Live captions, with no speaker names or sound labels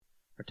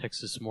Our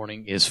text this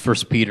morning is 1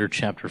 Peter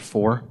chapter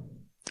 4.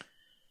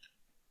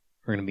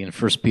 We're going to be in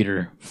 1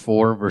 Peter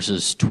 4,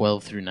 verses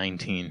 12 through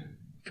 19,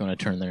 if you want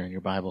to turn there in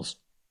your Bibles.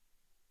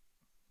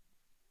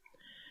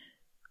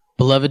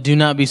 Beloved, do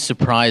not be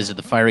surprised at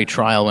the fiery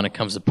trial when it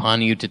comes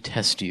upon you to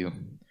test you,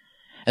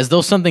 as though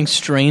something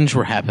strange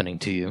were happening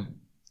to you.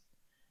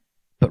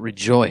 But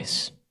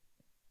rejoice,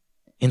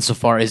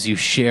 insofar as you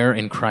share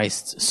in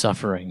Christ's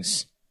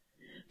sufferings,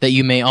 that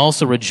you may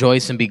also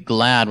rejoice and be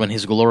glad when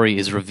his glory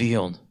is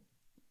revealed.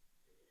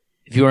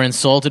 If you are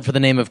insulted for the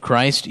name of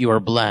Christ, you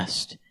are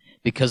blessed,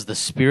 because the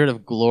Spirit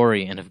of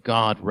glory and of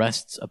God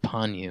rests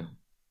upon you.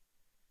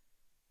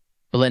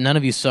 But let none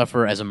of you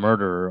suffer as a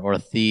murderer, or a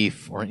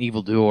thief, or an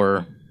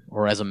evildoer,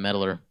 or as a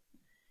meddler.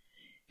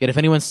 Yet if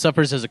anyone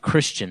suffers as a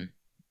Christian,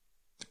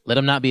 let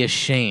him not be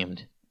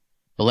ashamed,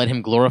 but let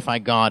him glorify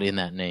God in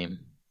that name.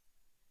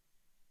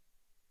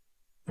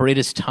 For it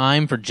is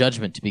time for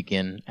judgment to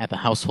begin at the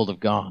household of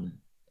God.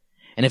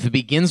 And if it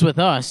begins with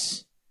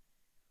us,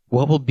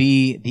 what will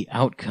be the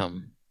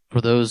outcome for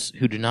those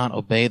who do not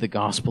obey the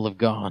gospel of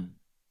God?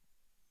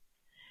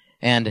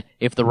 And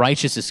if the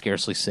righteous is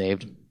scarcely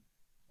saved,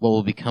 what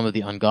will become of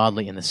the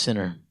ungodly and the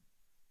sinner?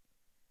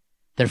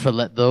 Therefore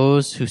let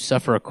those who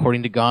suffer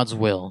according to God's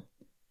will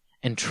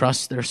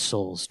entrust their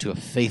souls to a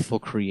faithful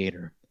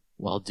Creator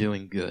while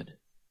doing good.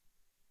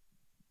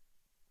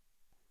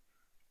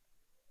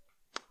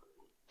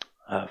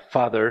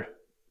 Father,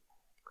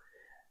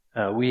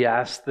 we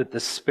ask that the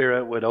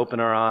Spirit would open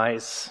our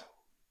eyes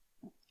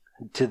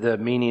to the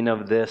meaning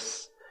of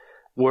this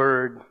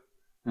word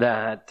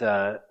that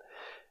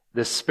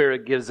the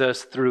Spirit gives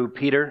us through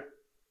Peter.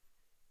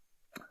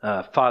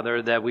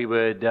 Father, that we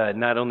would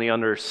not only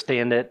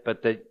understand it,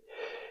 but that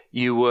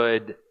you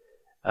would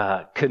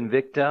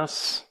convict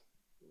us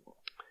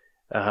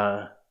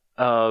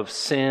of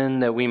sin,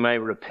 that we might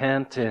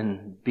repent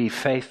and be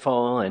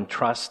faithful and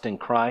trust in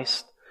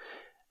Christ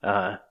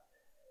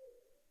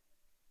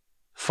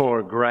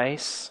for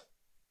grace.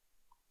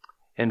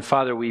 And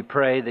Father, we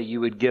pray that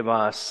you would give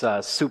us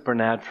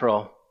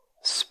supernatural,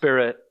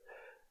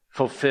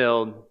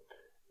 Spirit-fulfilled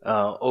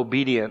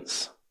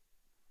obedience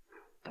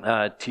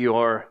to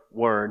your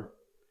word.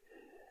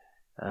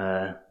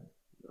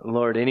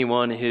 Lord,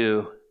 anyone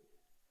who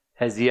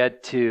has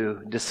yet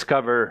to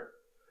discover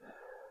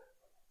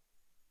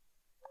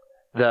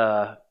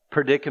the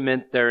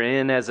predicament they're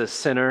in as a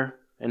sinner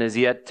and has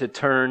yet to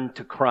turn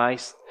to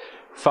Christ,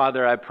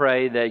 Father, I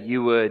pray that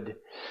you would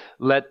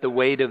let the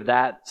weight of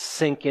that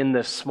sink in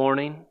this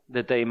morning,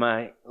 that they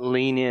might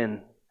lean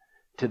in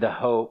to the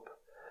hope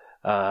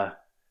that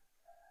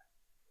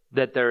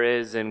there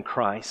is in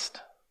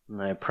Christ.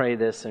 And I pray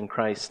this in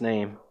Christ's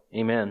name.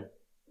 Amen.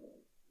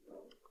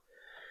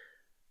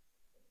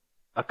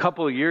 A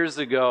couple of years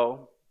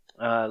ago,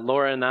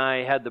 Laura and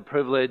I had the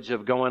privilege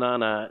of going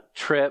on a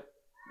trip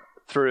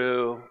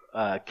through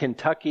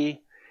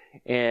Kentucky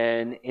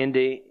and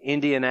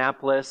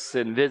Indianapolis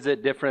and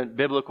visit different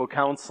biblical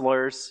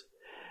counselors,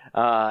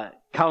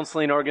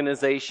 counseling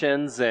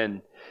organizations,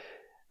 and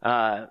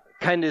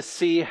kind of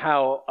see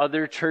how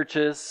other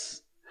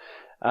churches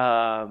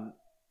have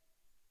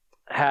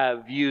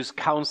used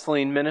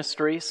counseling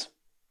ministries.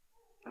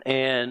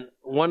 And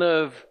one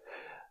of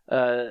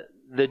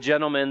the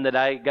gentlemen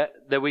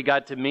that we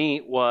got to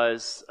meet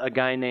was a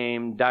guy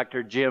named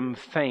Dr. Jim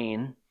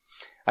Fain.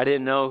 I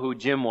didn't know who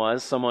Jim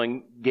was.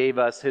 Someone gave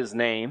us his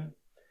name.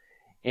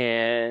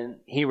 And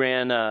he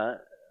ran a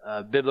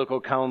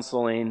biblical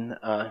counseling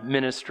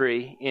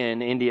ministry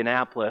in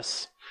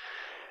Indianapolis.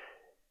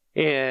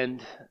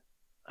 And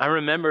I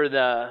remember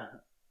the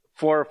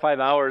 4 or 5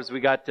 hours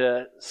we got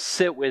to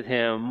sit with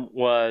him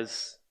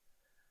was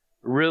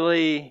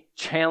really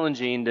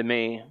challenging to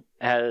me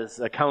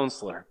as a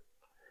counselor.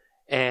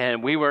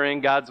 And we were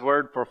in God's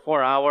Word for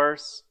 4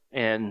 hours,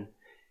 and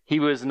he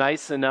was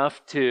nice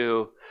enough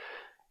to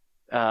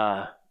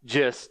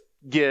just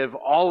give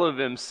all of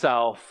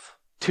himself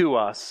to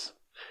us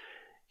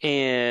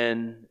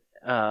in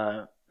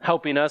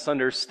helping us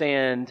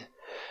understand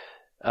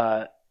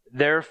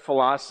their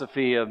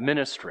philosophy of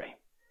ministry.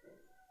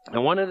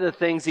 And one of the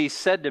things he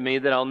said to me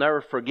that I'll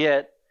never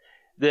forget,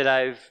 that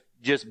I've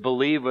just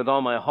believed with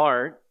all my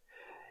heart,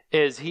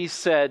 is he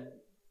said,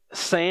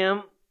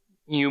 "Sam,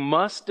 you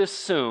must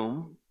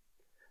assume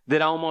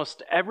that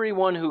almost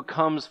everyone who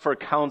comes for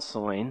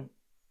counseling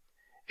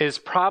is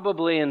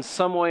probably in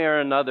some way or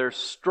another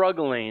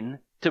struggling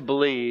to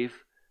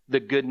believe the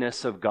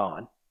goodness of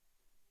God."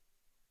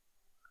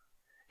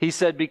 He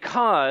said,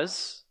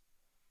 because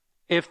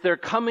if they're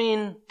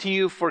coming to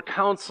you for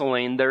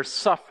counseling, they're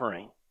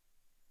suffering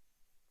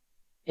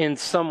in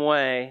some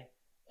way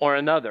or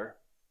another.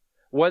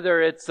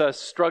 Whether it's a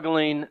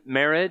struggling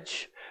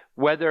marriage,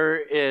 whether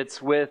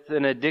it's with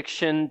an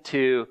addiction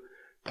to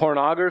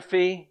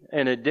pornography,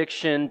 an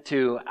addiction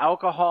to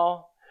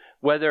alcohol,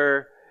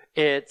 whether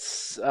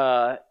it's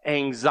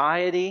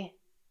anxiety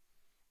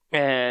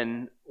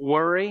and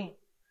worry,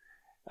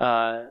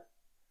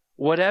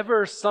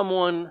 whatever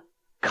someone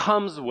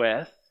comes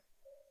with,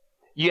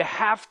 you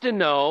have to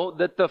know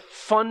that the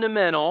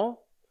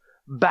fundamental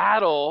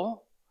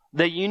battle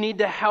that you need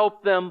to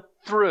help them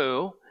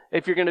through,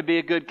 if you're going to be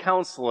a good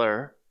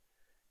counselor,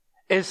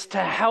 is to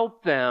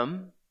help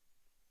them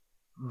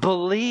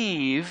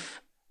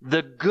believe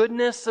the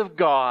goodness of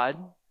God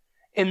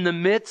in the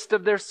midst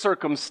of their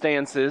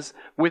circumstances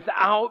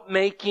without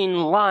making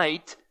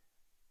light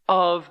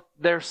of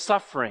their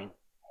suffering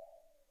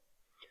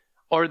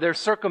or their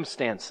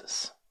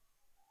circumstances.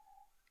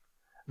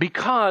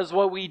 Because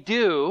what we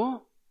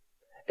do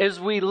is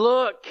we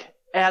look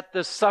at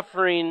the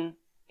suffering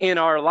in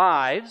our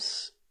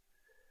lives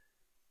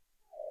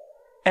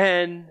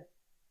and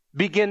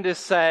begin to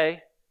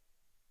say,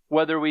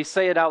 whether we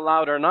say it out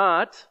loud or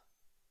not,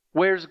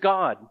 where's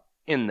God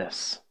in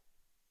this?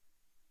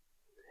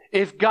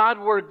 If God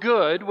were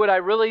good, would I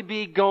really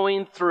be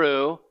going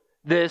through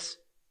this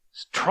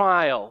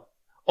trial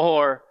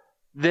or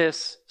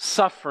this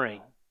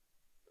suffering?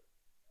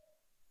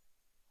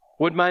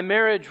 Would my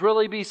marriage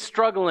really be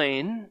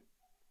struggling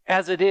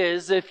as it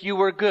is if you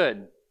were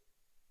good?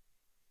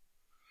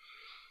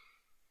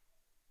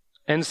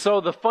 And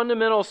so the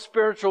fundamental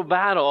spiritual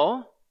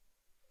battle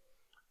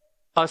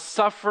a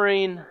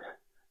suffering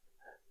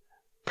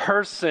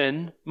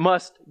person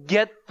must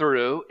get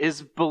through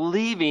is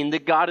believing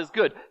that God is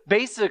good.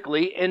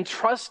 Basically,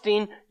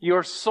 entrusting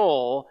your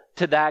soul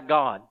to that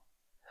God.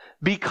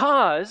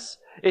 Because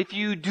if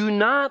you do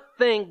not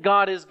think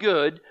God is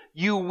good,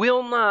 you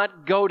will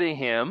not go to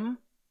Him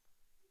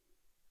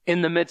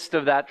in the midst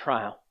of that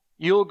trial.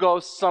 You'll go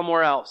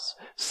somewhere else.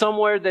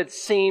 Somewhere that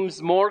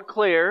seems more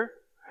clear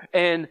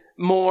and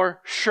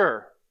more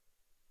sure.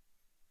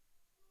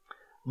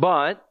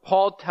 But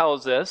Paul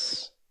tells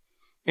us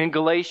in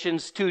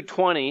Galatians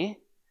 2:20,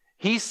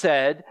 he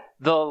said,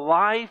 "The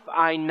life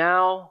I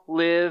now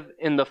live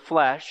in the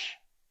flesh,"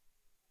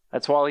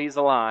 that's while he's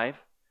alive,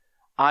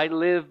 "I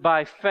live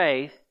by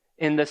faith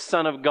in the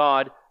Son of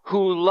God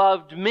who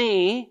loved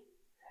me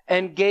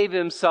and gave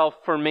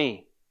Himself for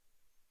me."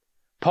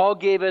 Paul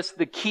gave us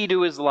the key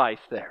to his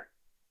life there.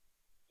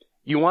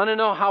 You want to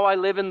know how I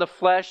live in the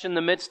flesh in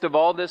the midst of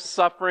all this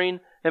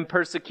suffering and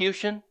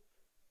persecution?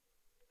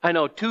 I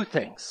know two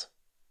things.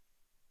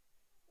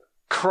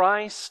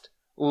 Christ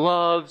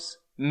loves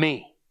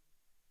me,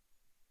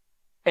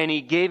 and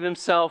He gave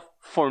Himself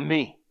for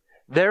me.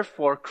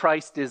 Therefore,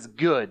 Christ is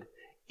good,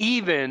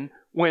 even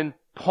when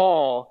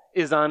Paul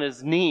is on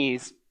his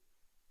knees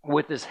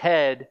with his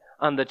head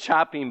on the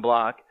chopping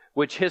block,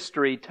 which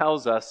history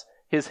tells us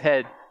his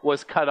head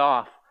was cut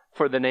off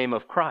for the name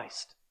of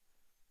Christ.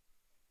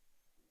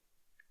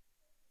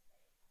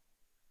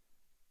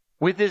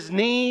 With his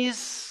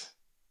knees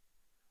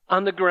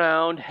on the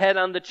ground, head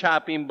on the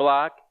chopping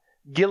block,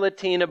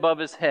 guillotine above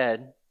his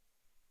head,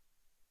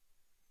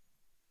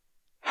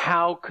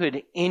 how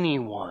could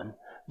anyone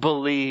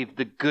believe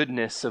the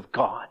goodness of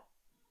God?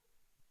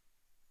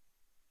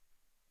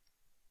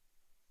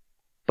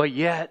 But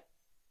yet,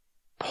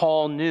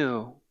 Paul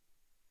knew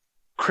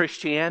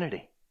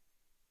Christianity.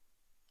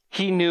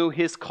 He knew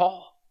his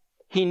call.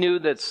 He knew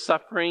that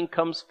suffering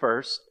comes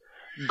first,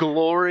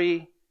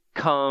 glory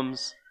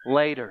comes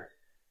later.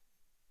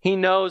 He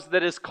knows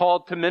that his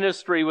call to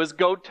ministry was,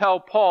 "Go tell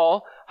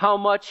Paul how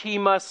much he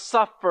must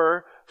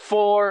suffer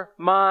for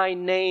my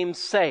name's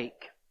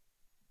sake."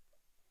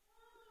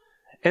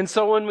 And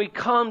so when we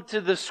come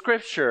to the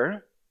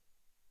Scripture,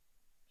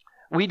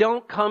 we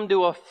don't come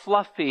to a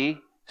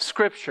fluffy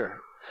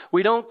Scripture.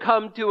 We don't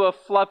come to a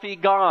fluffy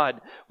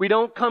God. We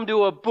don't come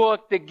to a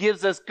book that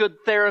gives us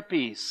good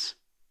therapies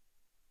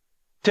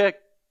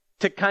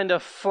to kind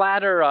of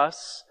flatter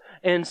us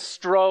and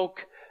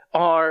stroke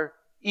our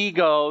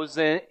egos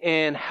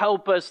and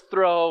help us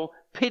throw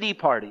pity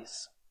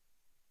parties.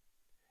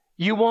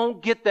 You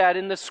won't get that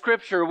in the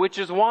Scripture, which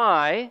is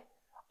why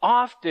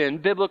often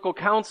biblical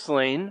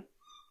counseling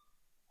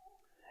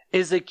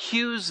is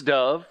accused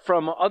of,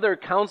 from other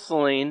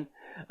counseling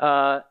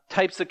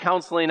types of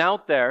counseling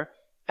out there,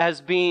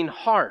 as being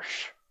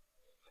harsh.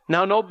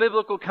 Now, no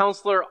biblical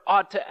counselor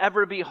ought to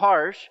ever be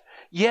harsh,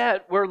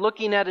 yet we're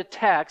looking at a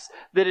text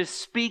that is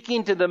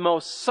speaking to the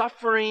most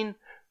suffering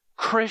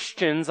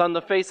Christians on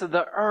the face of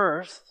the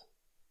earth.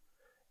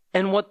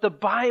 And what the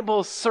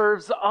Bible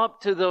serves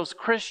up to those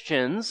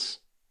Christians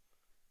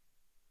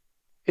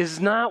is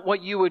not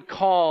what you would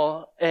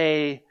call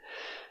a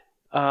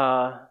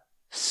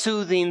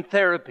soothing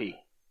therapy,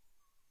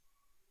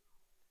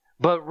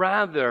 but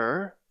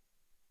rather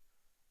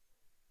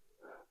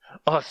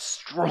a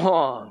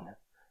strong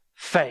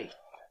faith,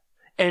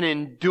 an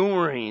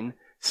enduring,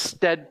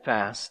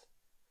 steadfast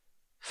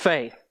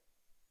faith.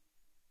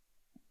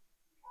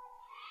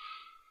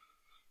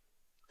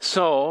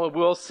 So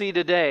we'll see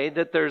today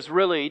that there's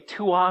really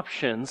two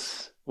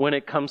options when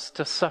it comes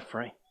to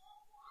suffering.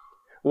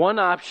 One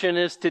option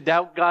is to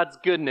doubt God's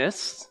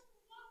goodness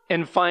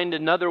and find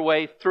another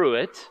way through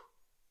it.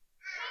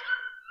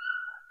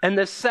 And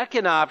the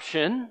second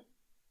option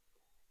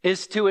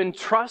is to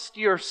entrust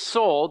your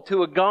soul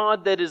to a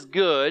God that is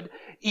good,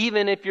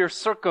 even if your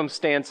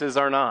circumstances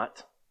are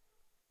not.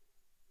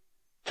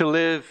 To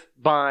live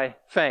by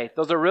faith.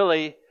 Those are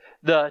really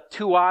the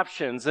two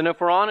options. And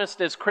if we're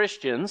honest as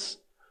Christians,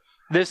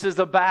 this is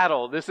a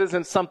battle. This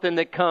isn't something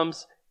that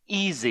comes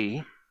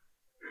easy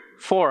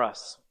for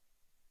us.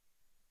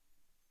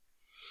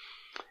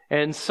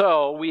 And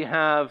so we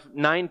have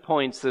 9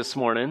 points this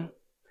morning.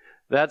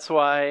 That's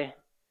why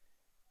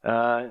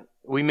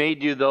we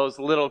made you those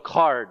little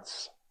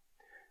cards.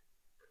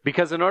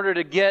 Because in order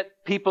to get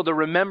people to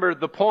remember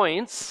the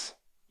points,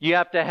 you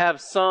have to have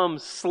some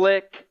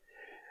slick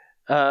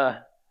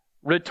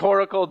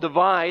rhetorical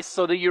device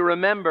so that you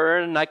remember.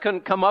 And I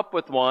couldn't come up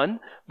with one.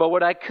 But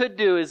what I could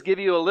do is give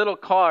you a little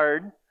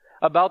card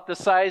about the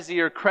size of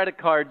your credit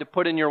card to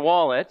put in your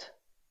wallet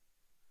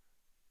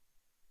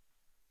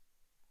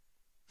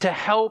to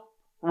help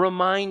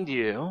remind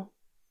you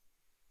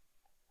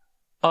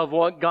of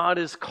what God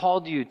has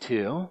called you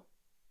to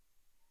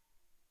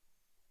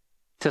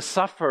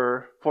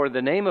suffer for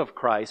the name of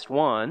Christ,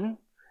 1,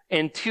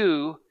 and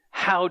 2,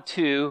 how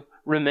to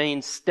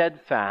remain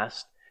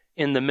steadfast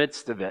in the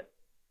midst of it.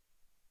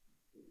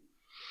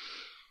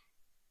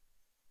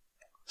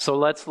 So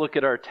let's look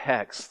at our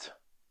text.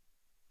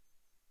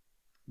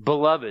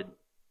 Beloved,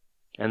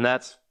 and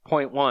that's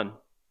point 1.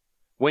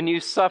 When you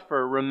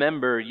suffer,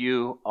 remember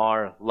you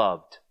are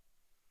loved.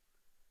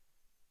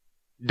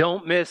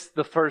 Don't miss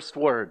the first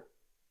word.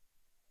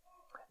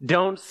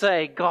 Don't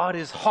say God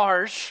is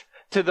harsh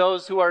to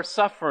those who are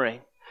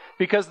suffering,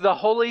 because the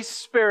Holy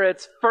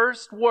Spirit's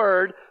first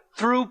word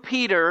through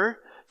Peter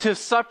to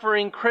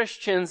suffering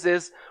Christians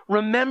is,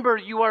 remember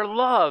you are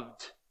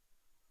loved.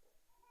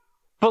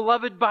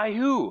 Beloved by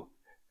who?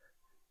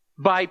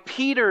 By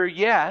Peter,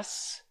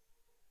 yes,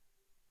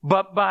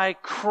 but by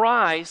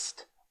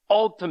Christ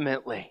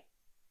ultimately.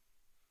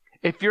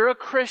 If you're a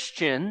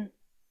Christian,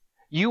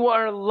 you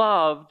are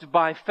loved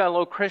by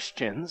fellow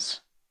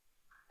Christians,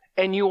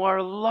 and you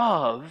are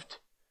loved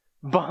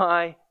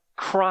by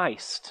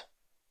Christ.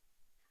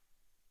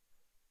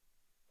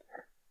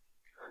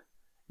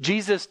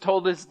 Jesus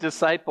told his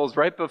disciples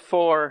right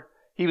before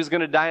he was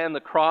going to die on the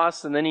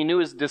cross, and then he knew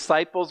his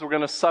disciples were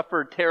going to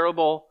suffer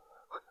terrible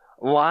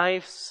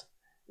lives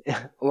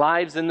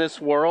in this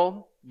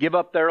world, give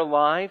up their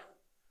life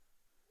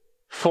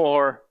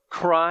for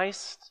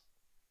Christ.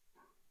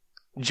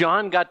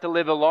 John got to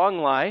live a long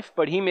life,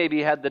 but he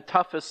maybe had the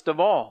toughest of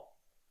all.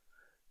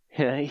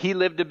 He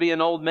lived to be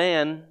an old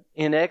man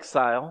in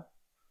exile,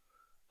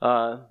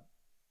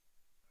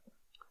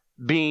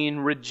 being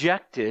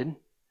rejected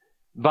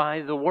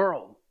by the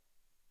world.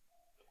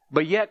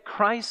 But yet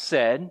Christ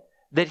said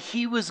that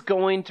he was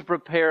going to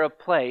prepare a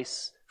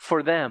place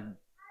for them.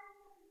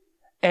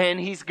 And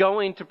he's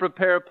going to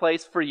prepare a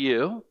place for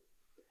you.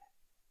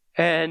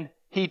 And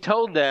he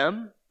told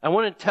them, I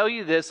want to tell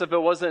you this if it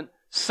wasn't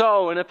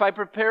so, and if I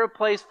prepare a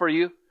place for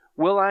you,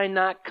 will I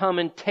not come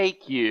and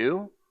take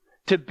you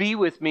to be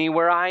with me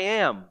where I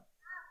am?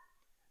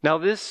 Now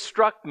this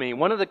struck me.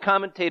 One of the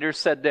commentators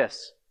said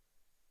this: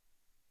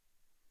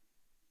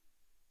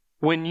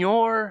 when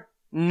your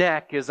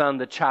neck is on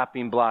the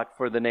chopping block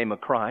for the name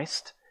of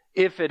Christ,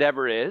 if it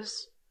ever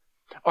is,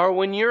 or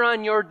when you're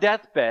on your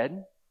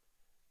deathbed,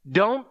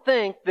 don't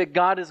think that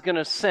God is going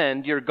to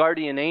send your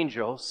guardian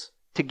angels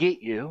to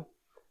get you,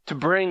 to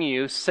bring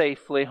you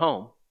safely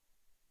home.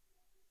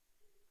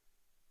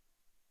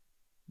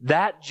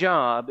 That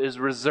job is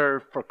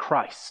reserved for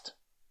Christ,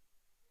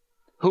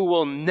 who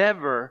will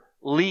never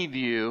leave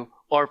you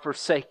or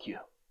forsake you.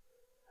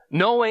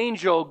 No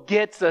angel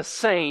gets a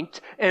saint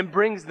and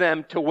brings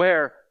them to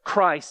where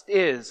Christ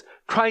is.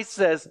 Christ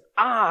says,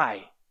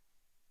 I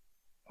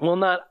will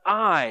not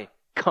I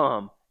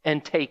come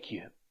and take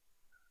you.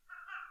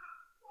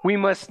 We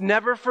must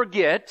never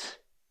forget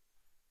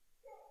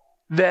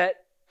that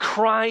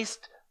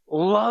Christ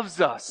loves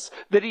us,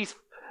 that he's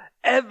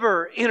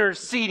ever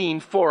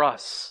interceding for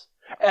us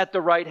at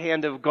the right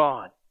hand of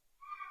God.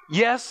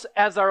 Yes,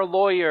 as our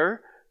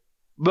lawyer,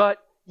 but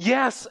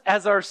yes,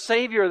 as our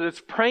Savior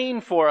that's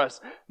praying for us,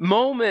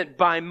 moment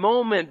by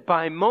moment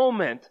by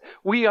moment,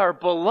 we are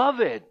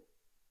beloved.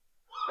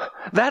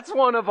 That's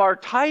one of our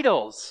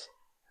titles.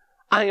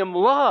 I am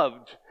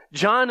loved.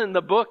 John in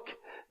the book,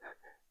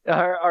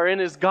 or in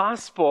his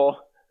gospel,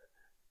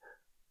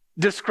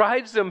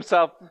 describes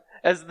himself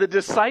as the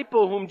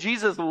disciple whom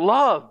Jesus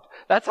loved.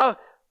 That's how,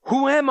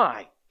 who am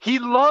I? He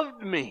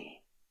loved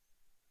me.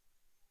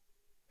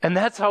 And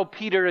that's how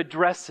Peter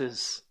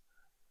addresses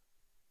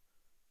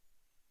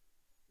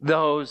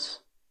those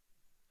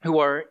who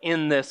are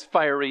in this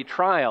fiery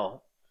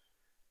trial.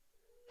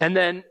 And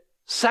then,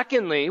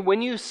 secondly,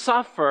 when you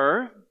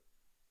suffer,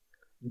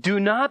 do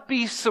not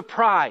be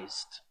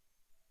surprised.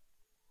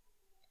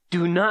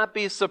 Do not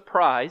be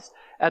surprised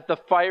at the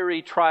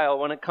fiery trial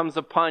when it comes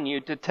upon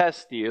you to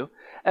test you,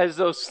 as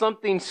though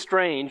something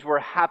strange were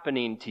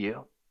happening to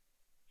you.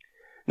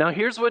 Now,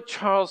 here's what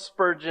Charles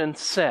Spurgeon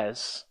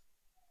says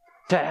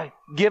to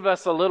give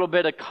us a little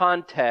bit of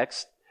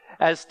context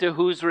as to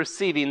who's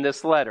receiving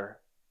this letter.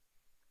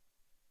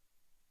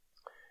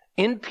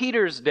 In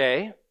Peter's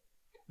day,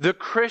 the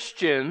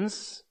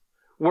Christians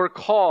were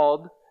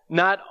called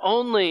not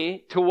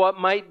only to what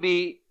might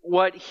be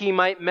what he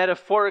might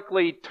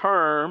metaphorically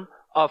term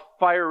a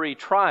fiery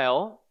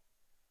trial,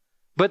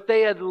 but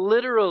they had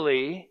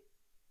literally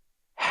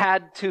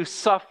had to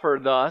suffer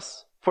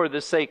thus for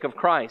the sake of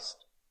Christ.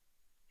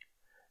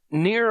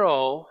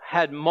 Nero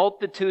had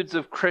multitudes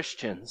of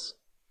Christians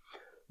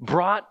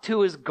brought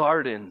to his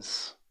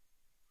gardens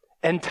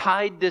and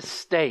tied to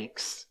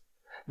stakes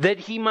that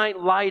he might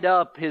light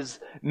up his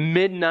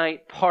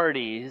midnight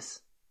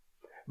parties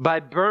by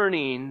the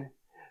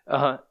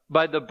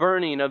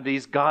burning of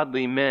these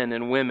godly men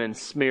and women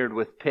smeared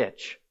with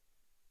pitch.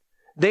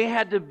 They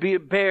had to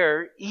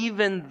bear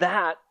even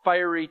that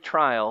fiery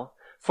trial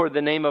for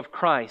the name of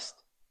Christ.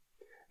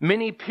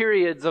 Many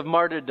periods of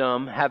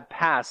martyrdom have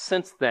passed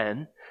since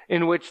then,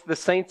 in which the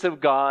saints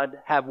of God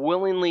have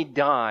willingly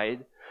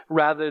died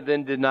rather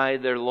than deny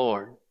their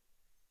Lord.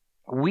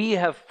 We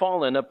have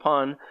fallen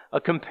upon a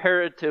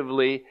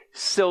comparatively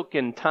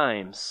silken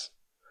times.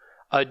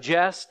 A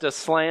jest, a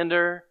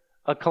slander,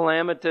 a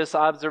calamitous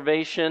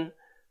observation,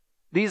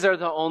 these are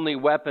the only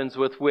weapons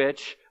with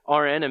which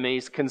our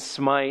enemies can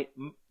smite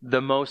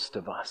the most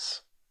of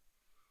us.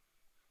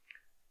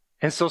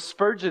 And so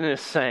Spurgeon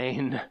is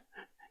saying,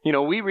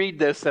 we read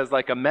this as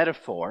like a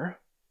metaphor,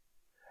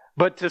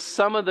 but to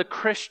some of the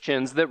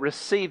Christians that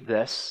received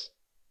this,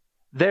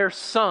 their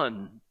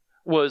sun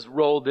was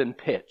rolled in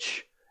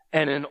pitch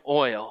and in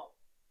oil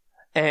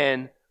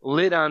and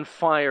lit on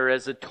fire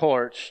as a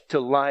torch to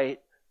light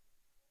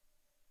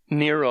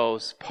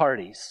Nero's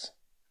parties.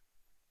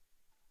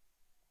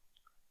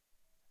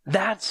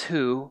 That's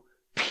who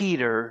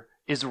Peter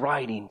is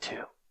writing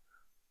to.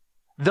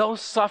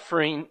 Those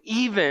suffering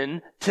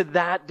even to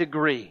that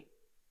degree.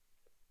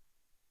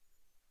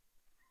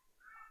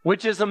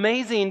 Which is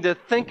amazing to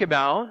think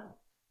about,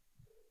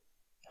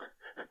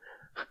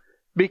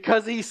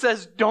 because he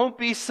says, don't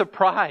be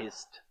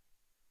surprised.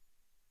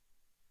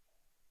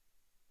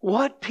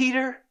 What,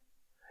 Peter?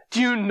 Do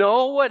you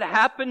know what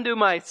happened to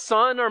my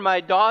son or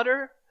my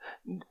daughter?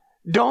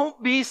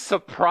 Don't be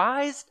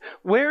surprised.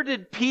 Where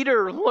did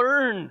Peter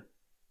learn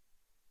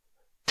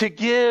to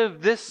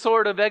give this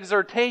sort of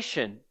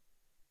exhortation?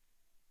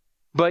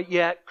 But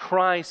yet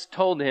Christ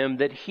told him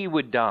that he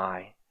would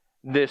die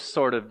this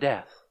sort of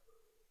death.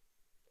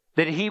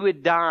 That he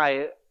would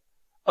die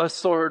a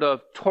sort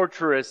of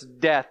torturous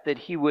death that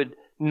he would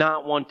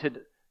not want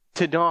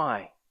to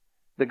die.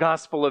 The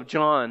Gospel of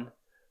John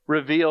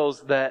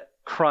reveals that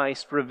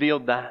Christ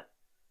revealed that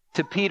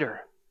to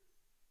Peter.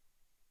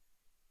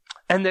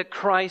 And that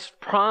Christ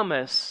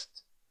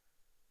promised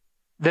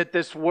that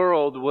this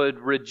world would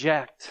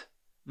reject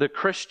the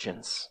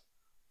Christians.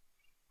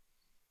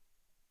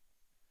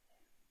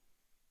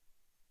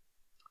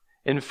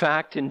 In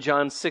fact, in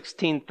John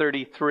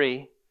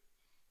 16:33,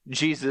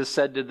 Jesus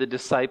said to the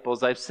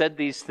disciples, I've said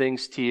these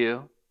things to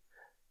you,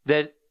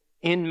 that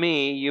in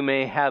me you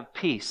may have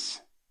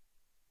peace.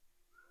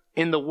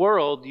 In the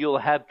world you'll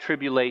have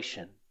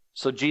tribulation.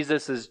 So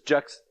Jesus is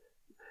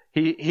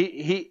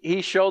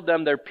he showed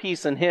them their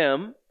peace in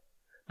him,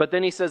 but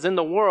then he says, in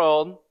the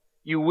world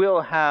you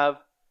will have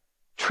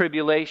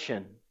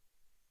tribulation.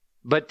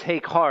 But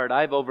take heart,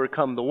 I've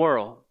overcome the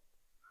world.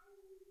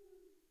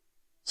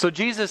 So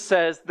Jesus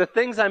says, the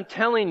things I'm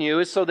telling you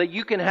is so that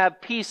you can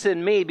have peace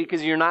in me,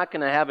 because you're not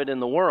going to have it in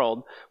the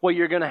world. What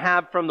you're going to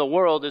have from the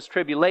world is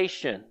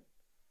tribulation.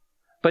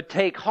 But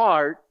take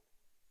heart,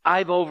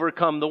 I've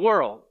overcome the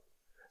world.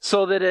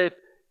 So that if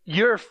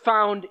you're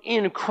found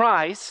in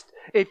Christ,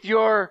 if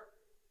your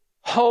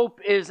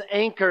hope is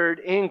anchored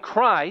in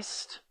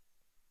Christ,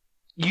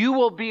 you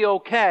will be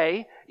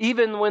okay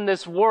even when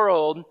this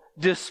world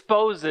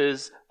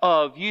disposes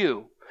of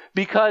you,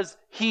 because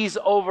he's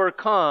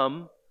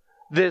overcome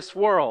this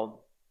world.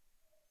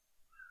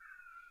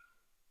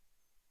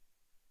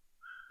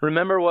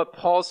 Remember what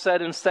Paul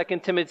said in 2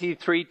 Timothy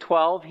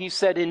 3:12? He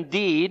said,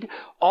 indeed,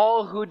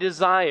 all who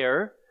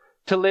desire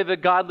to live a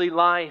godly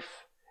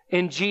life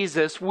in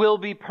Jesus will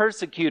be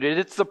persecuted.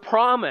 It's the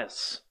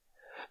promise.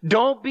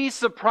 Don't be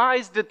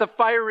surprised at the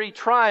fiery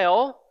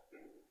trial.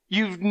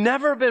 You've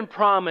never been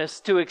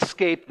promised to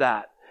escape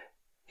that.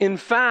 In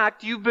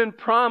fact, you've been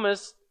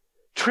promised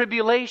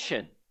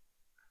tribulation.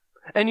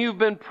 And you've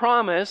been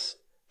promised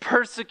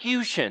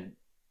persecution.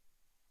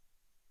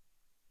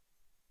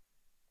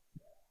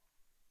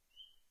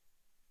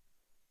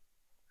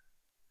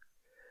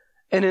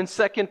 And in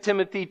 2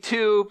 Timothy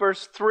 2,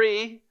 verse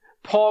 3,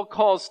 Paul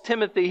calls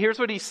Timothy, here's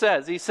what he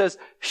says. He says,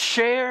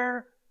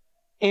 share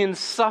in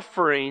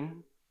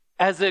suffering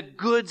as a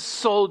good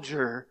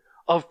soldier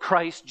of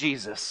Christ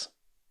Jesus.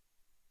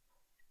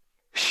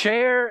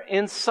 Share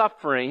in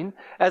suffering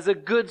as a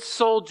good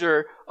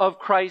soldier of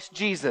Christ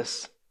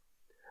Jesus.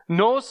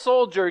 No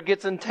soldier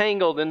gets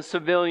entangled in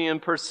civilian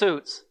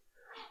pursuits,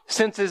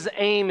 since his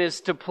aim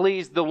is to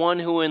please the one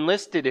who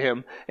enlisted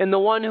him. And the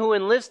one who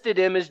enlisted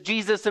him is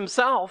Jesus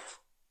himself.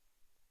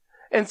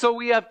 And so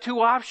we have two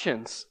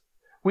options.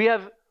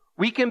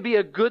 We can be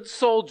a good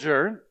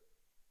soldier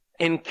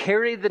and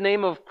carry the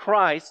name of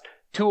Christ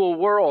to a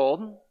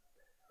world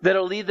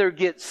that'll either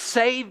get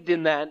saved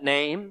in that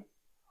name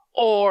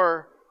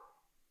or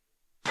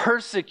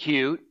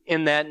persecute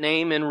in that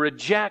name and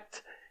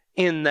reject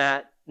in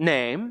that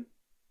name,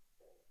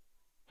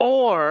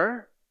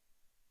 or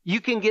you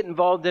can get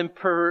involved in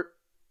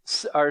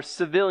our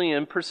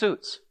civilian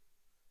pursuits.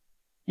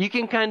 You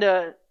can kind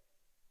of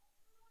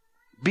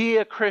be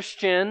a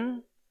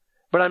Christian,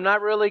 but I'm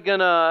not really going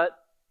to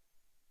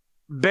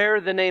bear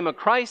the name of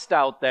Christ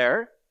out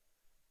there.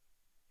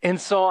 And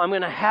so I'm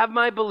going to have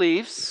my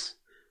beliefs.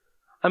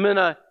 I'm going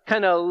to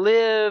kind of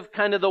live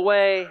kind of the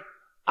way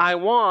I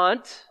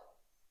want.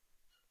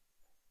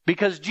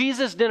 Because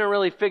Jesus didn't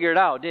really figure it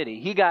out, did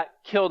he? He got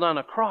killed on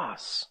a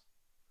cross.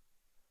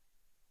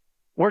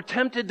 We're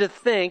tempted to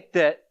think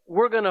that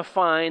we're going to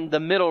find the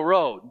middle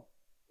road.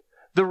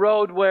 The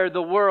road where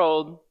the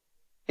world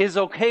is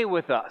okay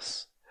with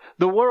us.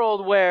 The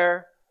world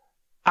where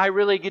I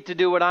really get to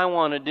do what I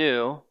want to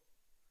do,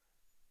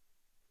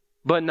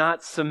 but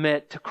not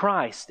submit to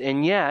Christ.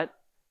 And yet,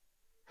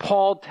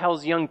 Paul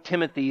tells young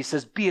Timothy, he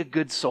says, be a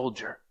good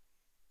soldier.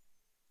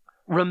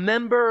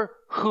 Remember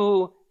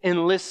who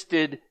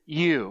enlisted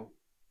you.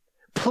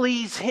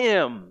 Please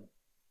him.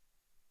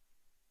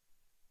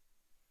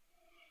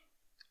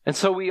 And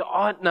so we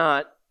ought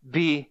not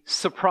be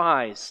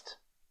surprised.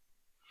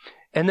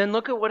 And then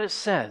look at what it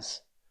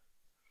says.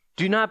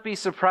 Do not be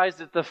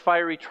surprised at the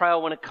fiery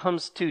trial when it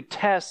comes to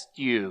test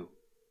you,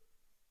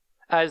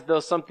 as though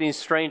something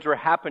strange were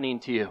happening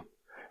to you.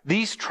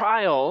 These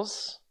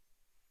trials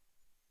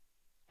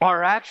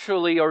are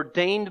actually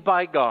ordained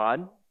by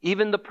God,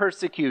 even the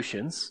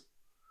persecutions,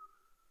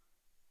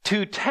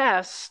 to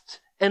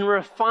test and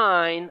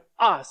refine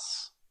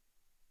us.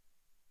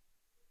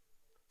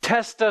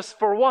 Test us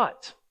for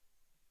what?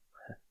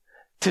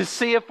 To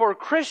see if we're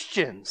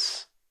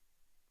Christians.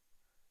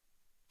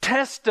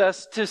 Test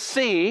us to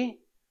see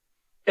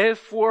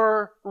if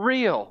we're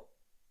real.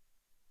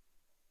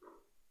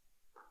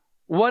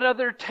 What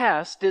other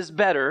test is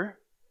better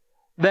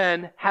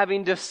than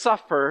having to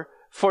suffer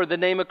for the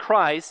name of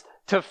Christ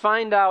to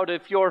find out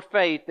if your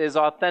faith is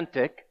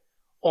authentic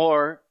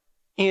or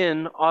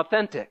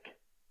inauthentic?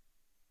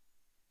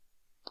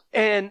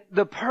 And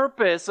the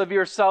purpose of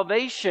your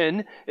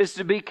salvation is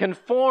to be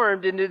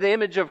conformed into the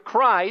image of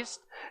Christ.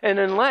 And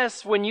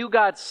unless when you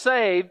got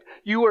saved,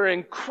 you were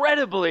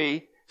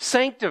incredibly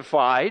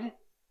sanctified,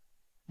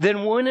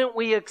 then wouldn't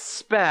we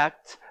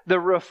expect the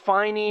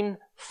refining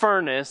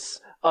furnace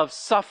of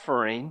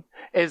suffering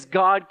as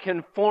God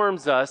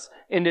conforms us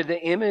into the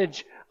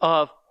image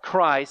of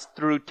Christ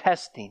through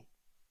testing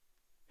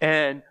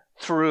and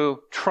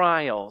through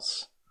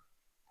trials?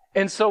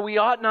 And so we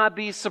ought not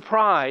be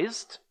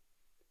surprised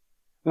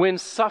when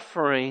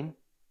suffering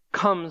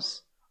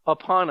comes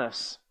upon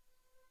us.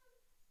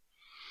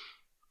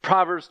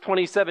 Proverbs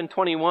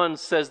 27:21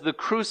 says, the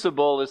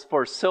crucible is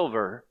for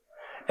silver,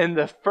 and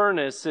the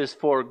furnace is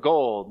for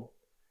gold,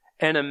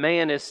 and a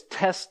man is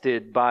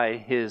tested by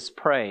his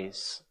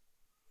praise.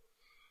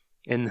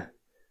 And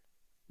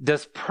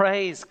does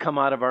praise come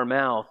out of our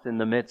mouth in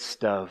the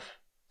midst of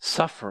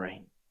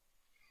suffering?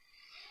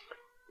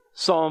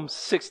 Psalm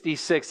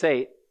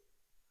 66:8.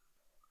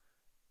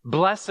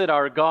 Blessed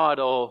our God,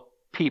 O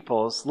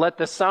peoples. Let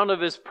the sound of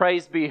his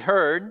praise be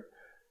heard,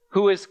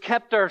 who has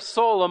kept our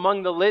soul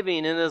among the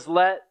living and has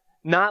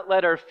not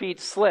let our feet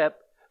slip.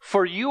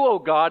 For you, O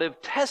God,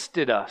 have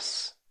tested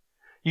us.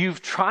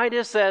 You've tried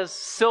us as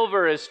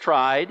silver is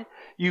tried.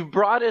 You've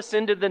brought us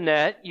into the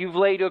net. You've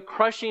laid a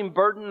crushing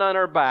burden on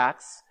our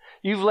backs.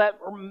 You've let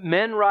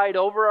men ride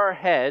over our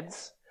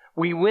heads.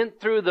 We went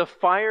through the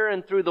fire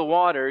and through the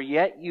water,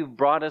 yet you've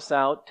brought us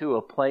out to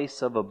a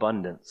place of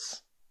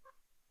abundance.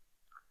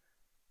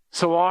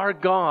 So our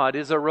God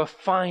is a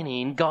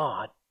refining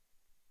God.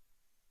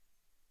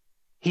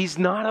 He's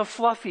not a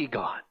fluffy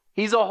God.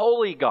 He's a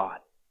holy God.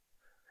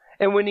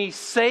 And when he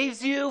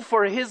saves you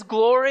for his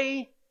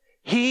glory,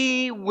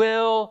 he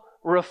will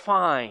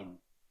refine.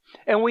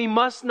 And we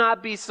must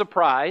not be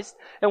surprised,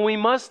 and we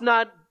must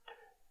not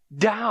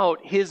doubt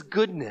his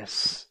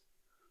goodness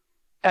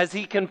as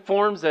he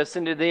conforms us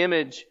into the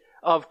image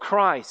of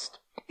Christ.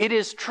 It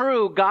is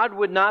true, God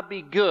would not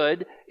be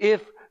good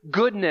if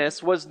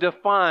goodness was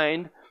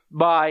defined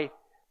by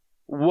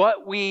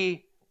what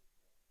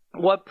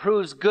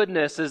proves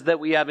goodness is that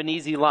we have an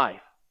easy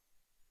life.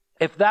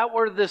 If that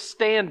were the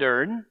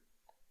standard,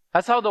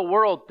 that's how the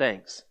world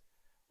thinks.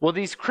 Well,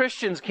 these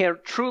Christians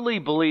can't truly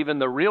believe in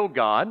the real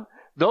God.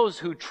 Those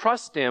who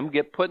trust him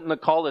get put in the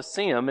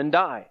Colosseum and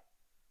die.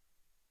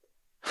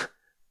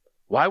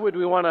 Why would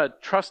we want to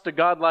trust a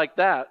God like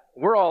that?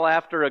 We're all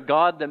after a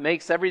God that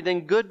makes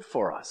everything good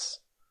for us.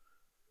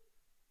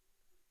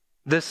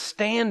 The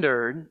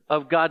standard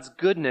of God's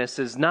goodness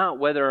is not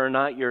whether or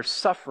not you're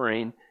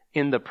suffering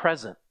in the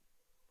present.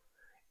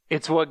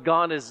 It's what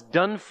God has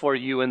done for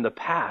you in the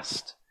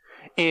past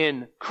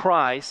in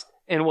Christ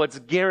and what's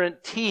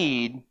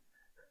guaranteed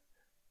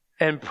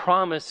and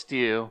promised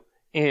you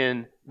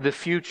in the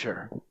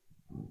future.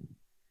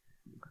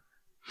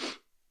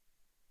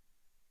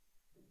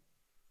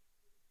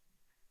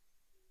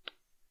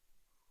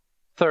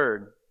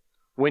 Third,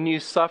 when you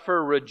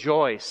suffer,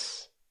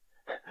 rejoice.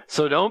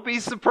 So don't be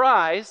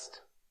surprised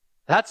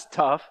That's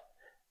tough.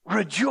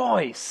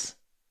 Rejoice.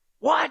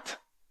 What?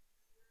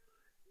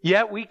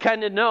 Yet we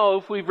kind of know,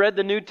 if we've read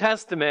the New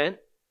Testament,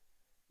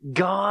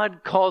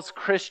 God calls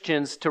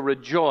Christians to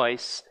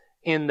rejoice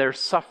in their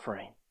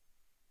suffering.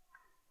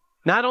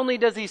 Not only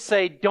does he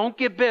say, don't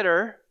get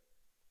bitter,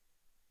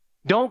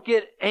 don't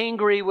get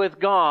angry with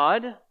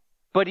God,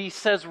 but he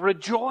says,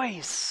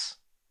 rejoice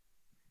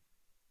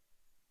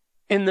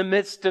in the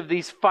midst of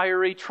these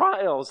fiery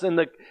trials. In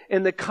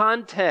the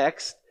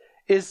context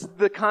is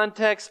the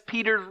context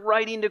Peter's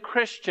writing to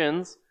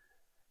Christians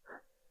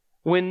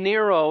when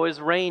Nero is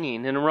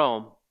reigning in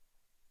Rome.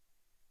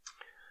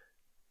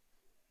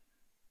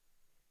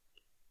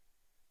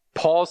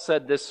 Paul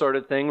said this sort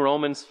of thing,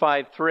 Romans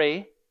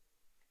 5:3.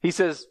 He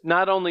says,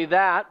 not only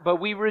that, but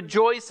we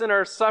rejoice in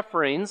our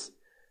sufferings,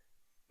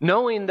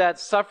 knowing that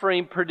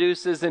suffering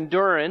produces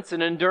endurance,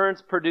 and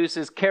endurance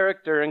produces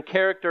character, and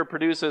character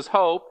produces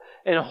hope,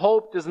 and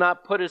hope does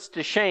not put us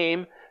to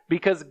shame,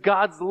 because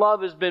God's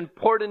love has been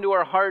poured into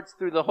our hearts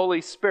through the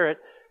Holy Spirit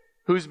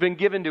who's been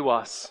given to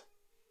us.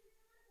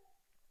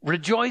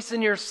 Rejoice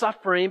in your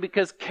suffering,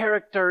 because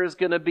character is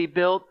going to be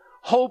built.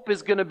 Hope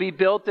is going to be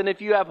built. And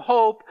if you have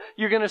hope,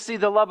 you're going to see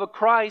the love of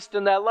Christ.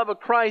 And that love of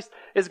Christ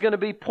is going to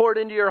be poured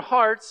into your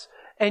hearts.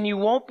 And you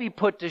won't be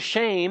put to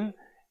shame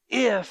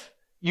if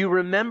you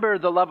remember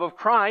the love of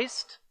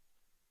Christ.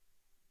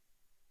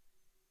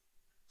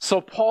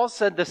 So Paul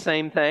said the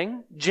same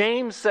thing.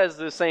 James says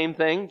the same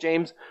thing.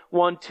 James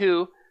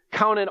 1:2.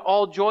 Count it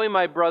all joy,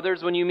 my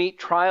brothers, when you meet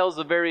trials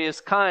of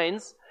various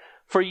kinds.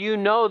 For you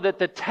know that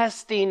the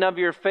testing of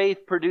your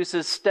faith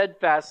produces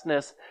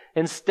steadfastness,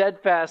 and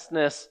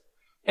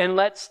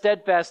let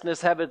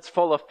steadfastness have its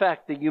full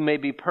effect, that you may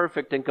be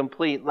perfect and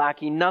complete,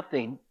 lacking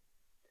nothing.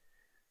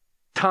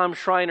 Tom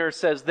Schreiner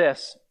says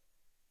this: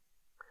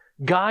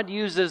 God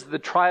uses the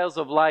trials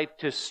of life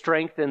to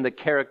strengthen the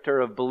character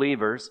of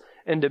believers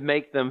and to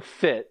make them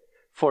fit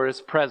for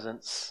His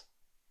presence.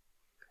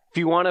 If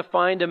you want to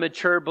find a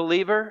mature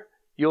believer,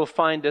 you'll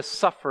find a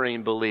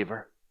suffering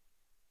believer.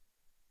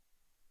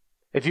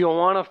 If you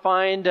want to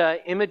find an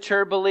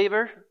immature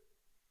believer,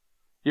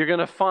 you're going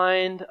to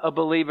find a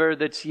believer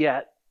that's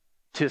yet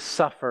to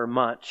suffer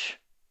much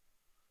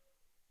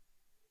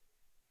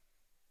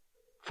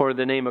for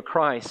the name of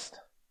Christ.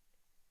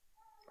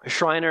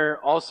 Schreiner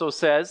also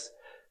says,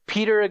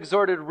 Peter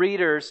exhorted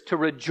readers to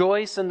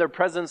rejoice in their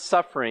present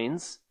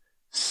sufferings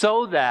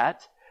so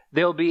that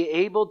they'll be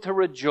able to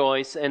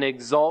rejoice and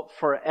exult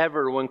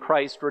forever when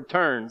Christ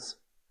returns.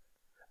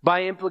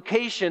 By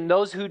implication,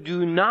 those who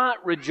do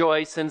not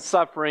rejoice in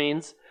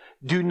sufferings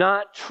do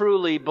not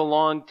truly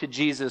belong to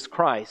Jesus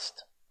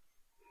Christ.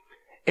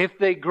 If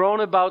they groan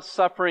about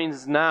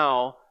sufferings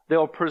now,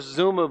 they'll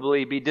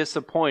presumably be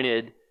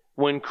disappointed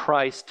when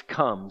Christ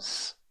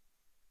comes.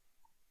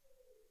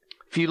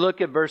 If you look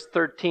at verse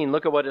 13,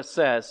 look at what it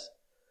says.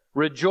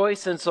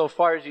 Rejoice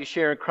insofar as you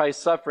share in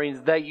Christ's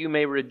sufferings, that you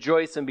may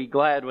rejoice and be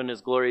glad when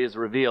His glory is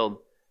revealed.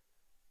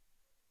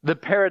 The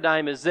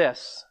paradigm is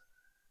this: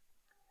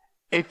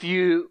 if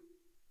you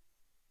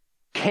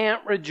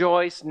can't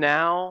rejoice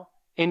now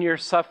in your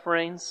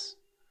sufferings,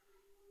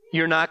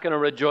 you're not going to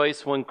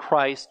rejoice when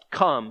Christ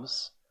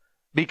comes,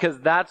 because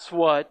that's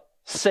what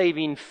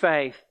saving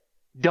faith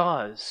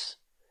does.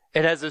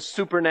 It has a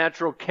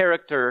supernatural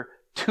character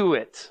to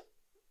it.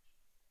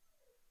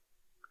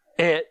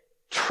 It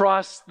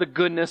trusts the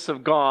goodness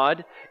of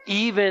God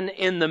even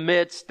in the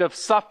midst of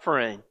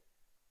suffering.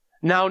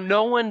 Now,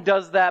 no one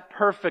does that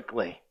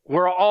perfectly.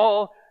 We're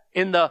all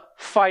in the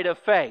fight of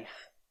faith.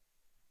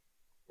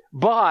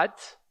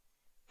 But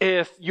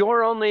if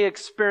your only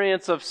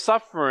experience of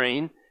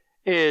suffering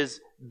is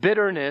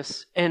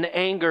bitterness and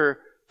anger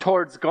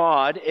towards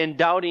God and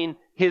doubting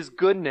His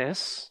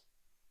goodness,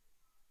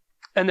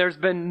 and there's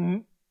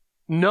been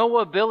no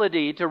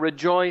ability to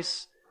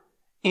rejoice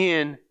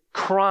in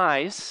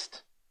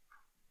Christ,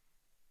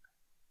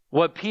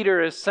 what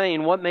Peter is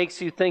saying, what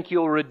makes you think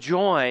you'll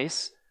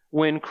rejoice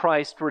when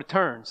Christ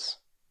returns?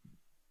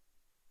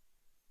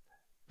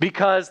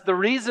 Because the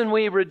reason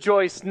we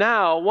rejoice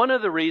now, one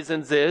of the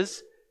reasons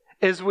is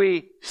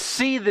we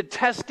see the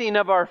testing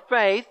of our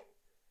faith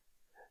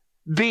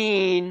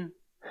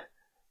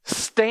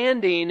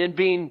standing and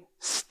being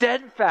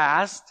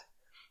steadfast,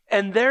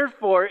 and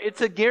therefore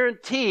it's a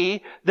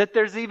guarantee that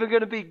there's even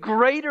going to be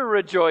greater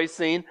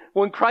rejoicing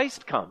when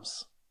Christ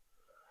comes.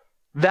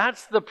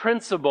 That's the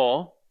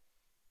principle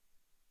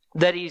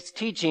that he's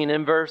teaching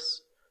in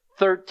verse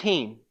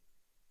 13.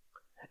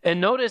 And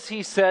notice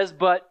he says,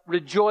 but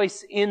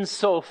rejoice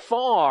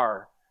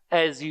insofar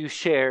as you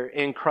share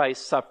in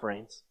Christ's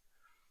sufferings.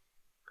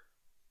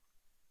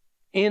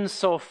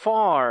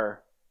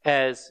 Insofar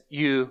as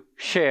you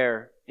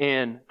share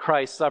in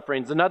Christ's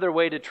sufferings. Another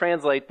way to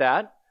translate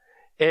that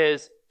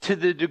is to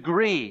the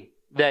degree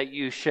that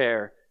you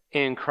share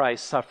in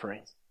Christ's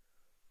sufferings.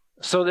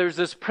 So there's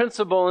this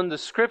principle in the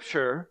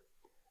Scripture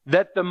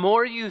that the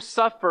more you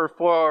suffer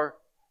for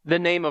the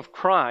name of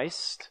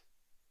Christ,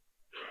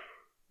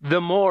 the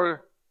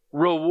more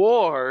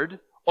reward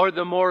or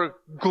the more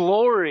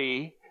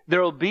glory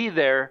there will be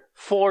there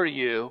for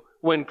you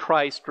when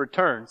Christ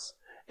returns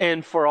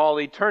and for all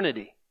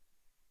eternity.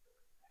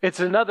 It's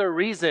another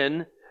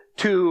reason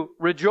to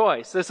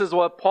rejoice. This is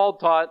what Paul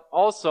taught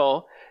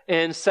also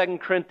in 2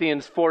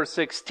 Corinthians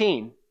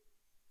 4:16.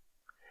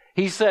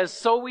 He says,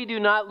 "So we do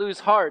not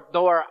lose heart,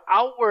 though our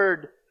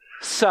outward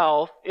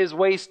self is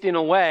wasting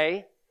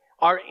away,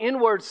 our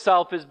inward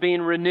self is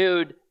being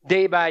renewed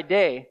day by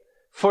day.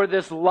 For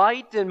this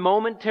light and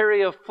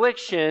momentary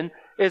affliction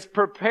is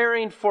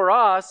preparing for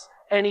us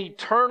an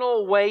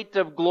eternal weight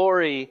of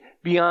glory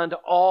beyond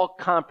all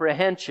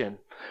comprehension."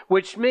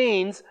 Which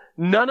means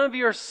none of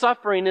your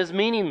suffering is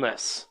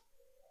meaningless.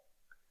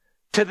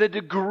 To the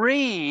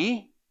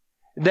degree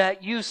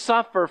that you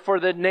suffer for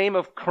the name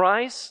of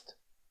Christ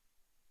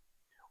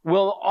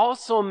will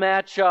also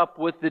match up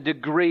with the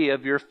degree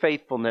of your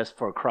faithfulness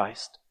for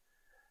Christ.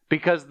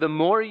 Because the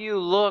more you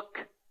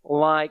look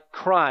like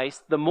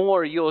Christ, the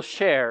more you'll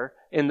share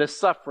in the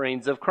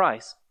sufferings of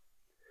Christ.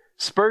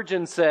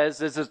 Spurgeon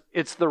says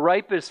it's the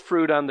ripest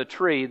fruit on the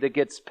tree that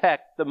gets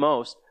pecked the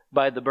most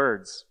by the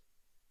birds.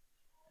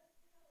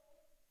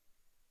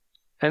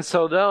 And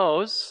so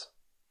those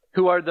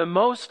who are the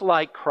most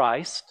like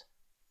Christ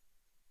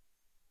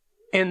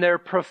in their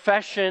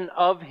profession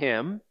of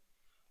Him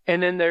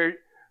and in their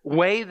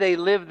way they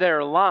live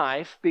their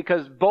life,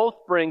 because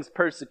both brings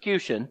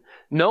persecution.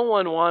 No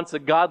one wants a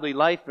godly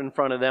life in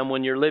front of them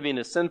when you're living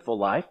a sinful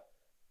life.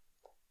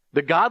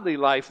 The godly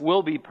life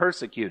will be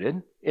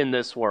persecuted in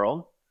this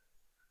world.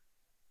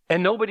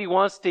 And nobody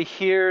wants to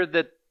hear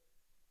that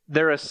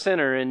they're a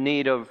sinner in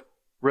need of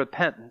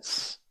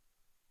repentance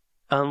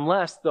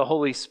unless the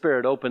Holy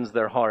Spirit opens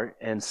their heart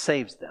and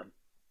saves them.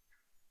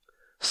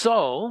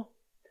 So,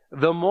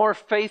 the more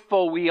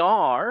faithful we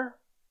are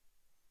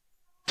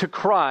to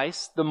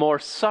Christ, the more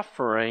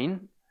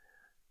suffering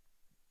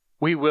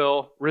we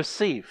will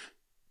receive.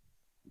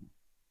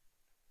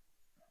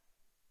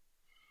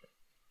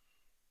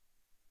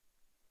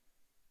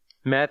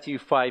 Matthew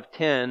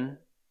 5:10,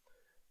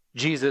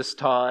 Jesus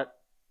taught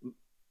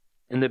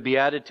in the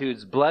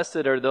Beatitudes,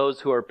 "Blessed are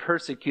those who are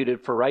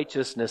persecuted for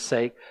righteousness'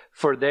 sake,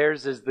 for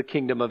theirs is the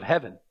kingdom of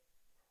heaven."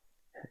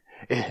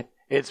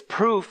 It's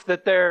proof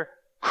that they're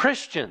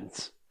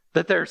Christians,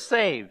 that they're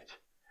saved.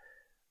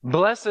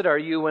 "Blessed are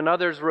you when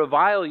others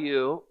revile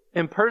you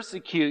and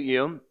persecute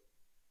you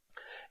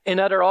and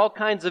utter all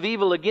kinds of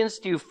evil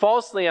against you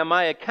falsely on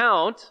my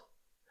account.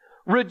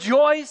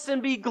 Rejoice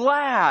and be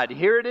glad."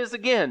 Here it is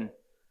again.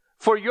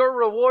 "For your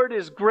reward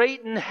is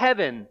great in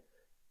heaven.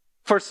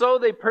 For so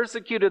they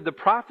persecuted the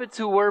prophets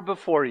who were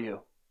before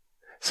you."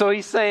 So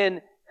he's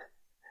saying,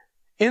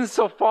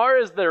 insofar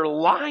as they're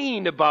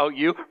lying about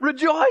you,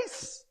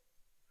 rejoice.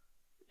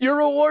 Your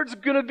reward's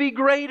going to be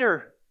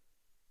greater.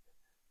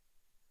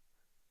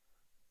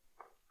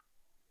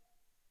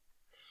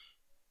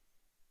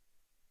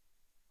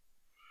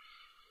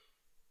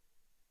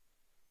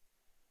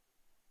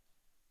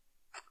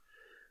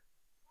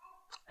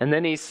 And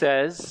then he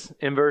says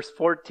in verse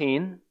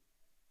 14,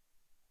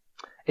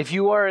 "If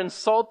you are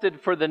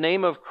insulted for the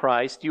name of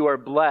Christ, you are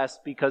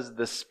blessed because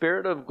the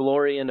Spirit of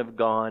glory and of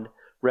God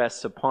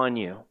rests upon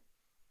you."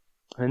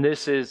 And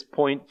this is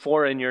point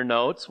 4 in your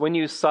notes. "When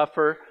you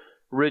suffer,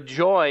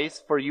 rejoice,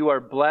 for you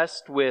are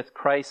blessed with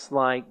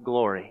Christ-like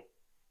glory."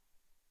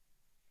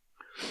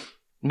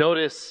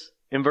 Notice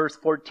in verse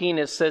 14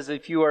 it says,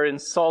 "If you are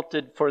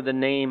insulted for the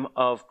name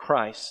of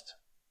Christ."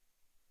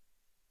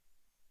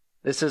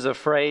 This is a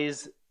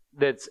phrase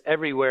that's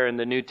everywhere in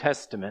the New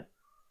Testament.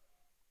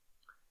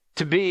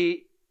 To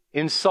be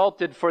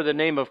insulted for the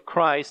name of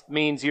Christ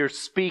means you're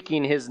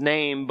speaking His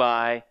name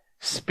by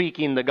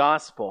speaking the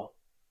gospel.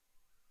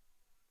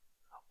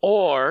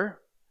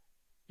 Or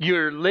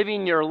you're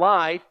living your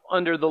life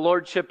under the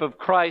lordship of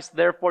Christ,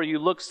 therefore you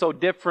look so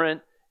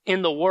different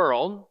in the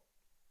world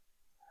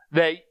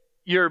that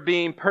you're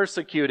being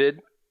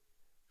persecuted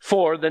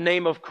for the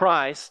name of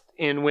Christ,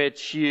 in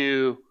which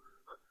you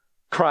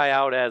cry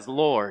out as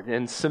Lord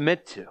and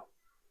submit to.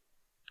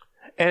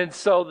 And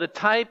so the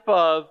type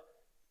of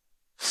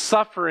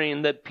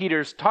suffering that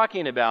Peter's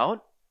talking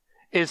about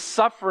is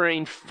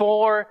suffering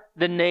for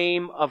the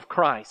name of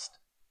Christ.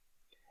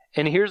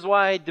 And here's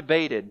why I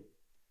debated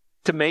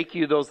to make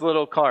you those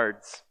little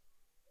cards.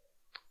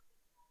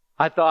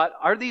 I thought,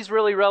 are these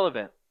really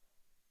relevant?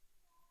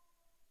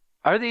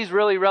 Are these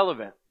really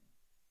relevant?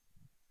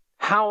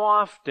 How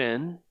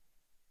often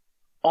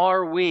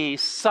are we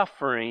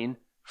suffering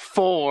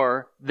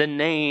for the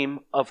name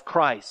of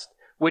Christ?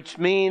 Which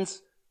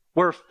means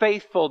we're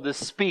faithful to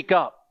speak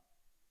up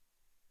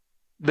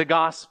the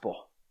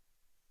gospel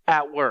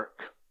at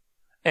work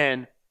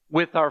and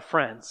with our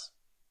friends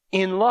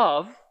in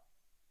love,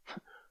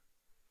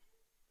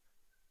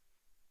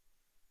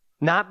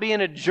 not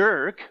being a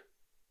jerk.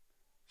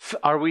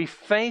 Are we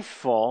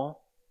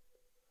faithful,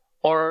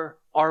 or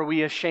are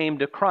we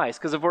ashamed of Christ?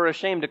 Because if we're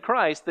ashamed of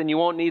Christ, then you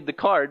won't need the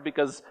card,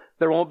 because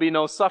there won't be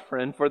no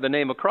suffering for the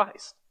name of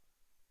Christ.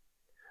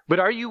 But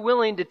are you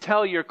willing to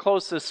tell your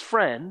closest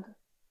friend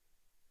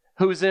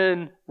who's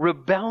in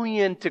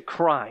rebellion to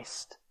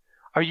Christ,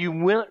 are you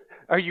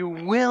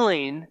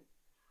willing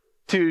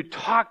to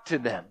talk to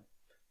them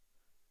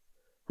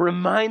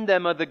Remind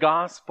them of the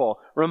gospel.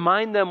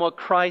 Remind them what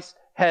Christ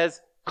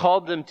has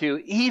called them to,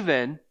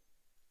 even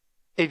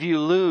if you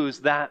lose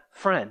that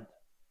friend.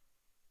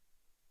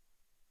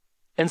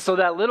 And so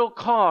that little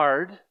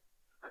card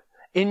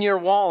in your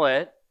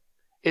wallet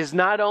is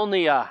not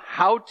only a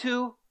how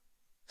to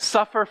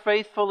suffer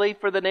faithfully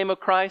for the name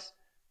of Christ,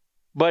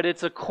 but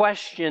it's a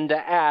question to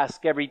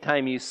ask every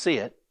time you see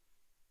it.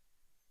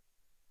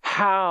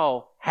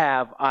 How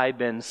have I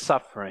been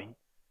suffering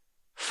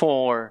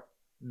for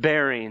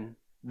bearing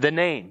the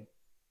name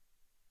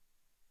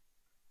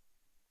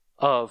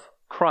of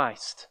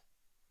Christ?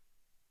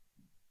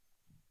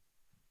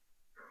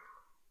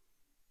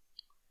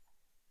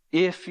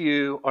 If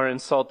you are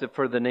insulted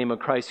for the name of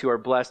Christ, you are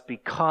blessed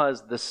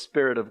because the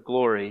Spirit of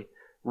glory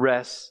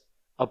rests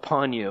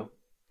upon you.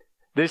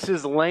 This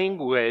is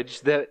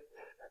language that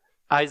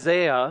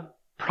Isaiah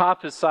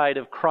prophesied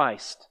of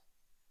Christ,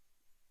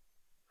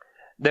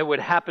 that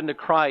would happen to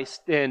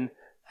Christ, and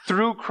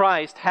through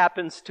Christ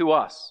happens to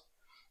us.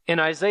 In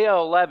Isaiah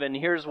 11,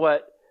 here's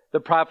what the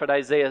prophet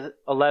Isaiah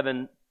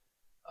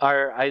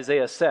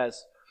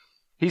says.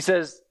 He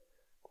says,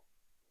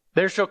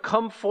 "There shall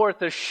come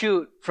forth a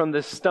shoot from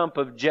the stump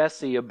of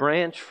Jesse, a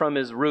branch from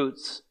his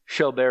roots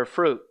shall bear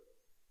fruit."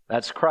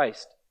 That's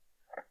Christ.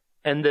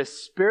 "And the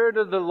Spirit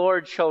of the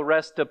Lord shall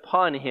rest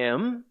upon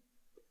him,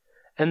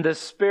 and the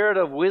Spirit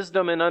of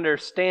wisdom and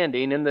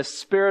understanding, and the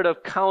Spirit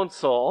of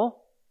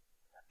counsel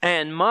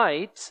and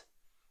might,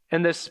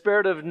 and the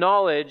Spirit of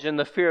knowledge and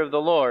the fear of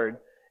the Lord.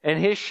 And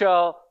his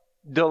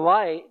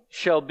delight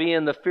shall be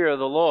in the fear of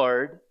the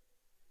Lord.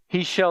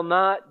 He shall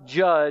not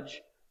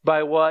judge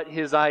by what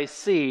his eyes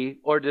see,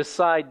 or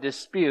decide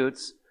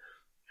disputes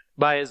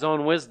by his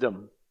own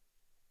wisdom."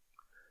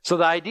 So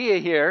the idea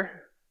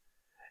here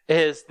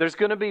is there's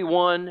going to be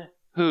one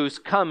who's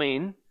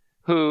coming,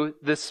 who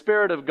the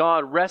Spirit of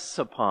God rests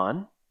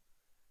upon,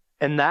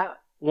 and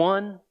that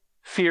one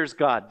fears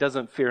God,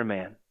 doesn't fear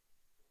man,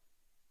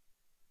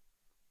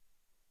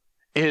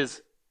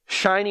 is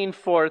shining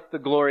forth the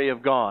glory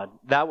of God.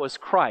 That was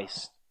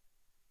Christ.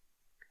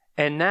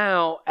 And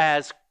now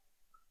as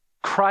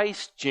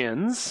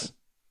Christians,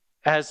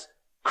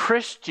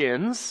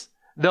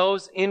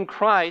 those in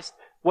Christ,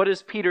 what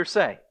does Peter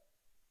say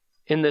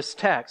in this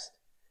text?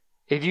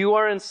 If you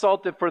are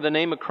insulted for the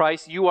name of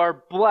Christ, you are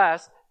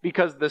blessed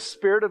because the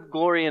Spirit of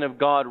glory and of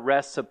God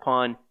rests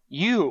upon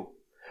you.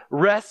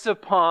 Rests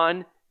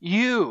upon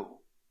you.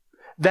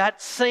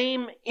 That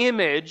same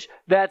image,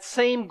 that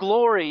same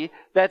glory,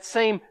 that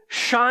same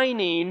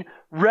shining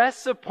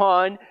rests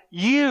upon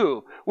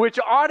you, which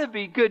ought to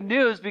be good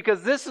news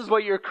because this is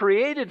what you're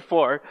created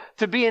for,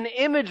 to be an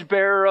image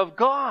bearer of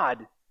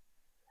God.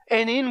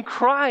 And in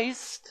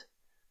Christ,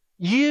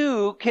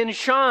 you can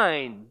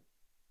shine.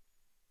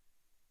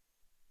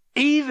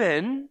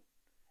 Even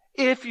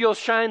if you'll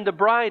shine the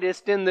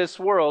brightest in this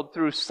world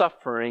through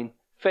suffering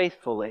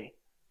faithfully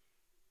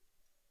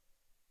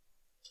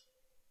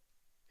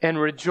and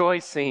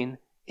rejoicing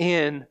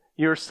in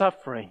your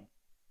suffering.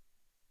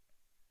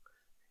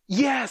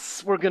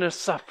 Yes, we're going to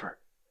suffer,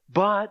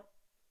 but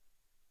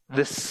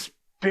the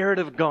Spirit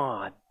of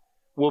God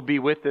will be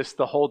with us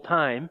the whole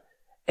time,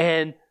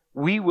 and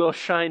we will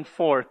shine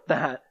forth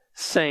that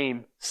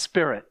same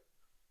Spirit.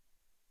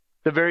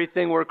 The very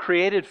thing we're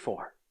created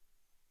for.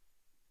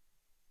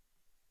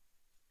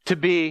 To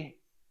be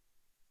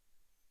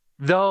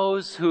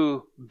those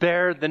who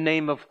bear the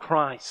name of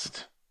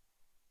Christ.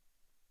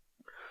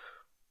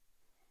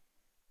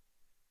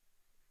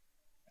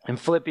 In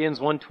Philippians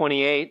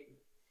 1:28,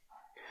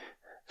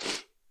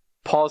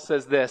 Paul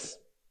says this,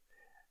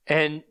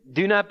 "And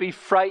do not be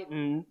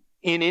frightened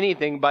in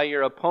anything by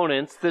your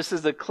opponents. This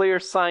is a clear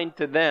sign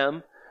to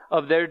them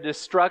of their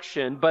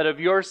destruction, but of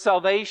your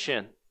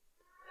salvation,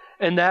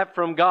 and that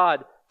from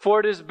God.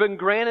 For it has been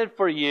granted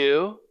for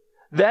you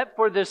that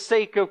for the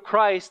sake of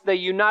Christ, that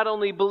you not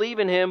only believe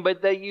in Him,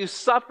 but that you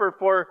suffer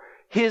for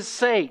His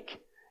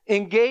sake.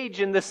 Engage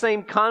in the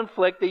same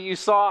conflict that you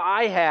saw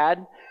I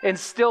had and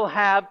still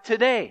have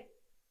today."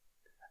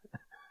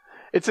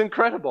 It's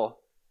incredible.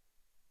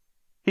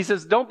 He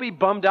says, don't be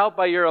bummed out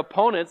by your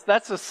opponents.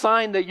 That's a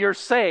sign that you're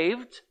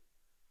saved.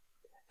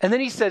 And then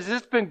he says,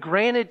 it's been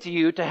granted to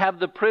you to have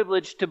the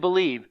privilege to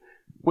believe,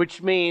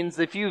 which means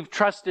if you've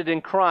trusted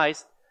in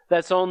Christ,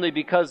 that's only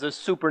because of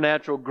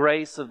supernatural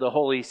grace of the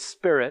Holy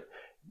Spirit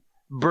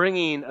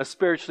bringing a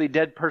spiritually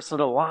dead person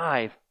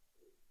alive.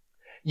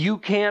 You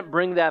can't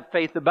bring that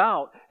faith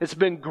about. It's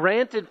been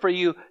granted for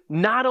you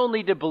not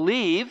only to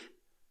believe.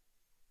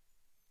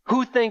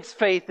 Who thinks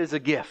faith is a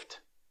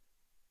gift?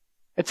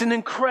 It's an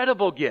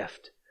incredible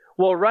gift.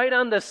 Well, right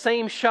on the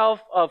same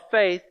shelf of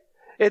faith,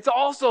 it's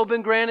also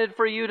been granted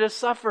for you to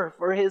suffer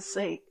for His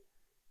sake,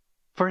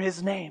 for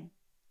His name.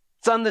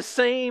 It's on the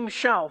same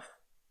shelf.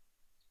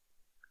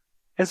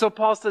 And so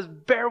Paul says,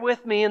 bear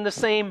with me in the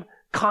same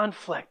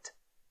conflict.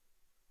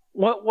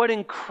 What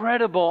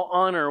incredible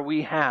honor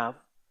we have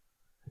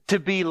to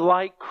be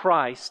like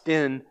Christ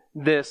in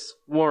this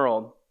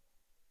world.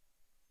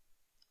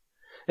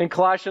 In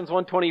Colossians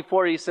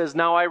 1:24, he says,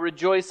 "Now I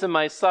rejoice in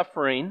my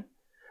suffering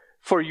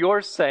for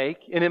your sake,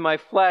 and in my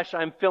flesh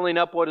I'm filling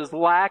up what is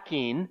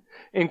lacking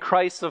in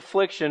Christ's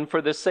affliction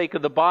for the sake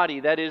of the body,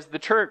 that is the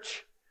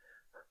church.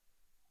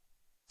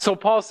 So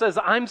Paul says,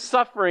 I'm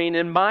suffering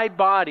in my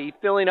body,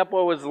 filling up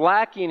what was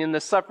lacking in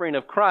the suffering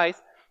of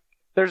Christ.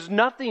 There's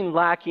nothing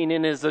lacking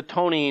in his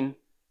atoning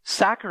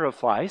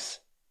sacrifice.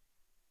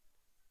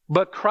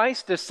 But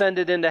Christ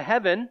ascended into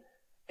heaven,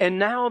 and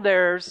now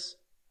there's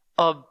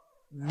a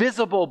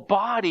visible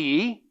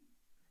body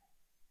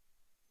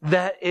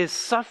that is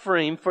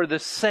suffering for the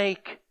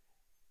sake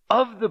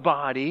of the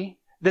body,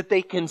 that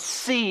they can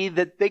see,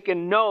 that they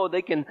can know,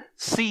 they can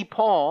see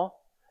Paul.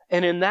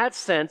 And in that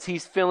sense,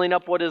 he's filling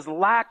up what is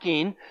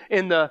lacking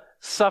in the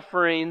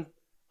suffering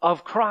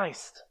of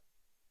Christ.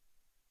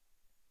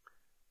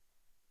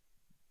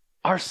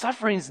 Our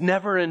suffering's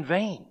never in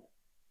vain.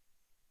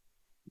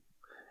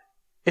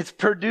 It's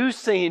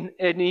producing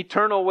an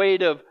eternal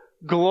weight of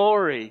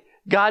glory.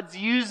 God's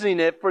using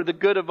it for the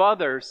good of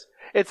others.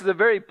 It's the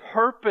very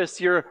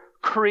purpose you're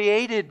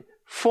created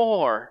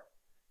for.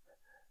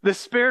 The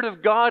Spirit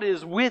of God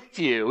is with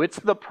you. It's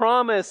the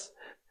promise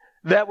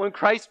that when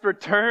Christ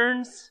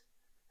returns,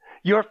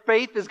 your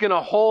faith is going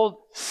to hold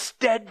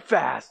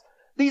steadfast.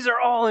 These are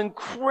all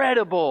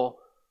incredible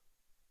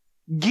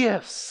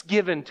gifts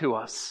given to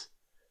us,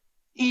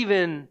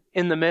 even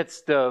in the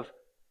midst of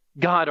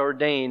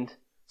God-ordained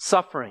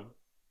suffering.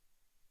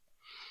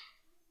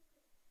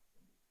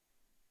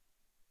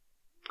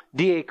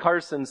 D.A.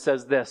 Carson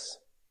says this: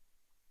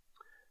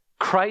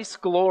 Christ's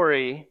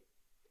glory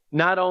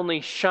not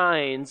only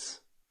shines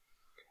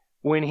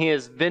when he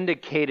is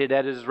vindicated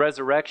at his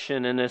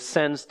resurrection and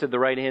ascends to the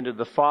right hand of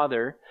the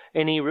Father,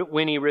 and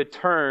when he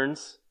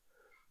returns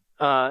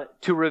to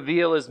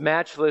reveal his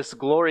matchless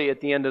glory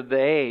at the end of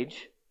the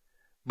age,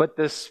 but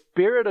the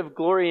Spirit of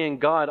glory in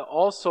God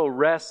also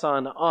rests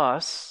on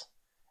us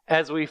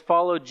as we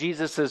follow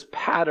Jesus'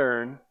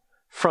 pattern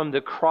from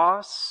the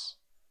cross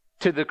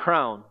to the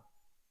crown,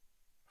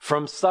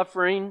 from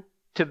suffering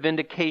to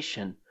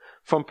vindication,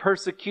 from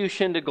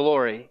persecution to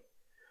glory.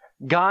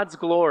 God's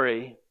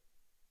glory,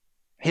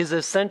 his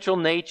essential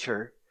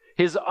nature,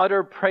 his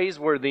utter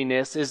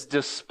praiseworthiness is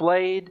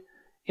displayed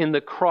in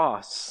the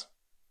cross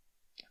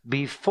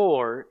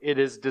before it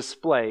is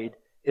displayed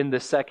in the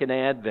second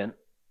advent.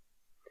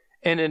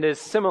 And it is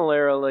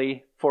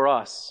similarly for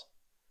us.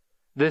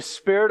 The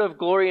Spirit of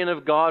glory and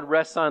of God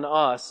rests on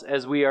us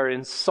as we are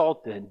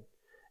insulted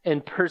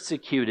and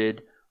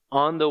persecuted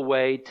on the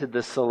way to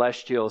the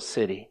celestial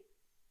city.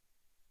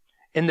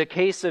 In the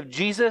case of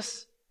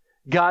Jesus,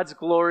 God's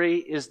glory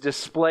is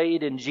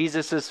displayed in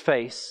Jesus'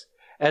 face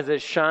as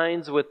it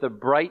shines with the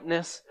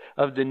brightness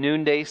of the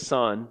noonday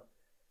sun,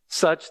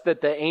 such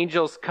that the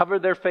angels cover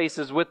their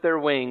faces with their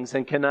wings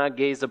and cannot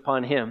gaze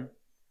upon him.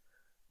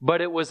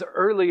 But it was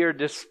earlier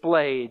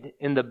displayed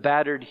in the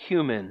battered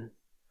human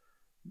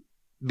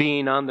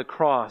being on the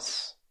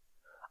cross,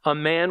 a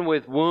man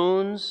with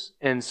wounds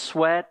and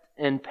sweat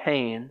and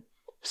pain,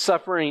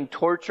 suffering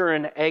torture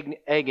and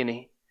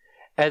agony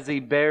as he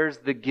bears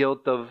the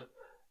guilt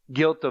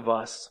of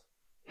us,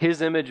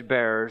 his image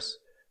bearers,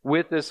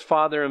 with his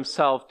Father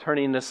himself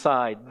turning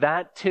aside.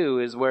 That too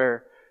is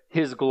where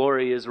his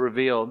glory is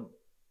revealed.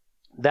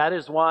 That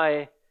is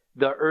why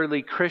the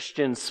early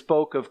Christians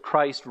spoke of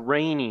Christ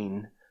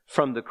reigning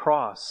from the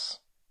cross.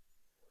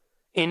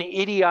 An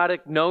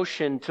idiotic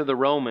notion to the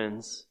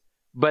Romans,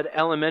 but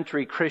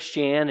elementary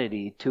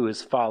Christianity to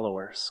his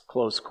followers.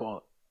 Close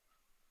quote.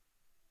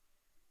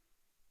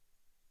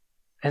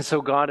 And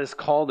so God has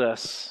called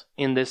us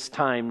in this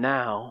time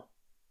now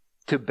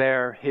to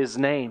bear his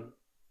name.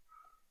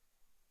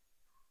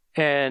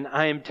 And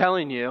I am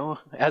telling you,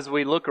 as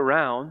we look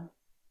around,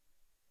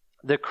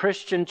 the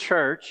Christian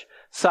church,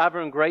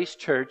 Sovereign Grace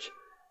Church,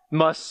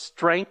 must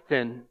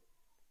strengthen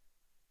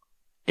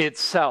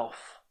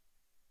itself.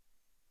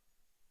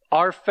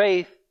 Our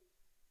faith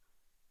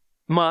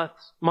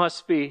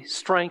must be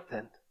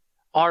strengthened.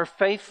 Our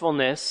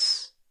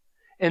faithfulness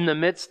in the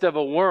midst of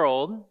a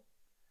world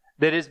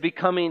that is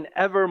becoming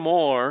ever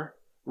more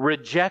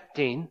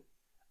rejecting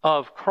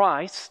of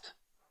Christ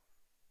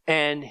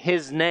and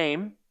his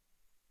name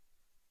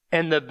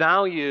and the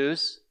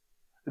values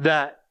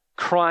that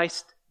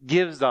Christ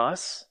gives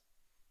us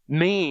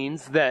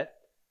means that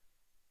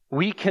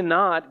we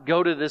cannot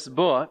go to this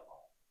book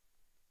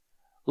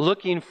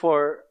looking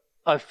for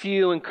a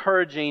few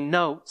encouraging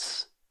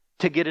notes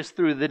to get us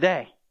through the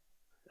day.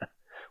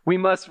 We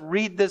must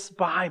read this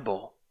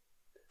Bible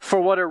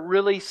for what it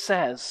really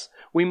says.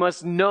 We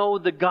must know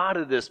the God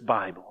of this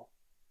Bible.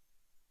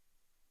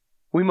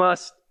 We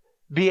must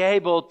be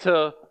able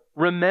to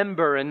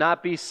remember and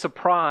not be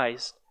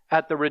surprised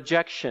at the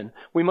rejection.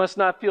 We must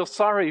not feel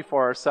sorry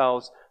for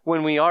ourselves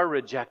when we are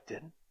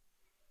rejected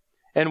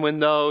and when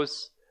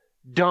those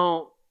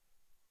don't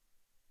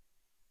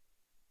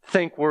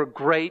think we're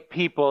great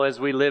people as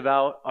we live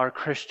out our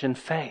Christian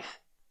faith.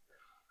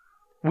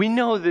 We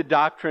know the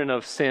doctrine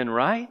of sin,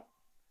 right?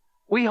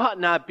 We ought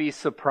not be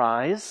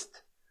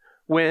surprised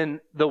when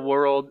the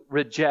world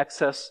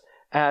rejects us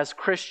as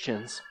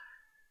Christians.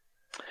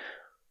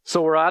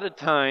 So we're out of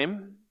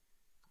time.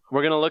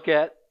 We're going to look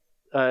at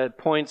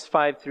points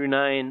 5 through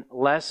 9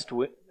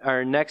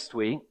 next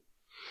week.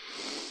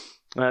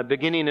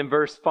 Beginning in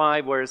verse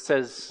 5 where it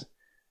says,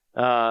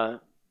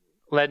 let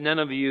none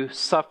of you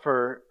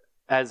suffer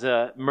as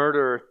a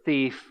murderer,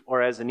 thief,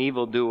 or as an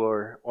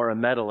evildoer or a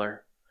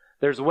meddler.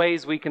 There's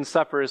ways we can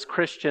suffer as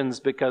Christians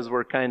because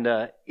we're kind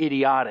of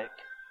idiotic.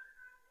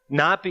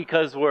 Not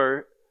because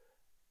we're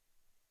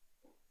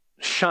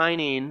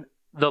shining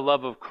the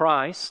love of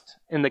Christ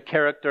in the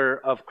character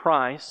of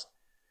Christ,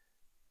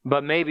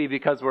 but maybe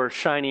because we're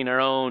shining our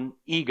own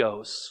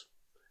egos.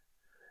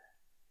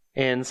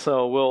 And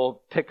so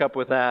we'll pick up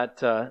with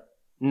that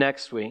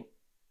next week.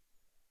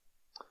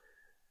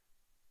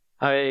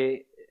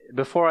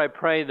 Before I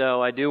pray,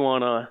 though, I do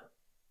want to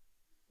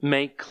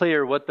make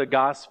clear what the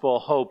gospel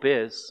hope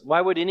is.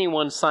 Why would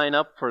anyone sign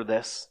up for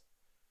this?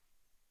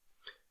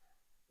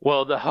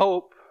 Well,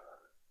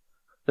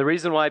 the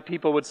reason why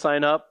people would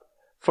sign up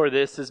for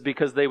this is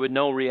because they would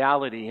know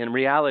reality. And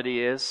reality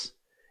is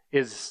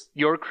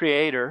your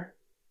Creator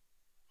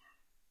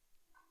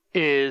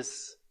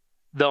is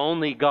the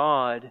only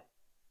God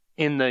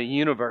in the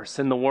universe,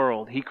 in the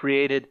world. He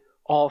created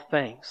all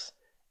things.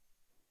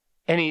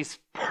 And He's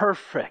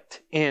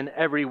perfect in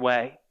every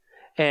way.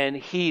 And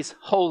He's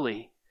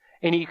holy.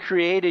 And He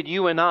created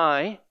you and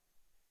I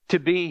to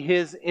be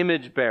His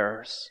image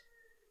bearers.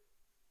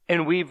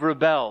 And we've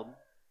rebelled.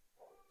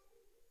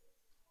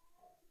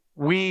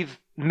 We've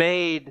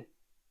made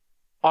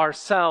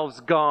ourselves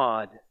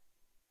God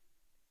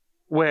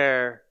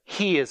where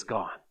He is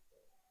God.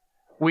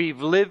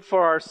 We've lived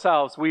for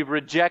ourselves. We've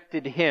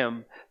rejected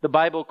Him. The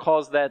Bible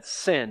calls that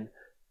sin.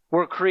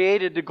 We're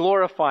created to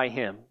glorify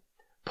Him.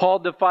 Paul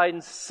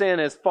defines sin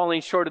as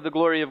falling short of the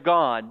glory of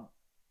God,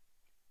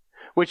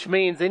 which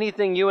means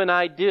anything you and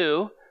I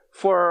do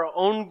for our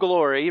own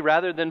glory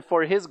rather than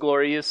for His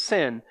glory is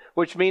sin,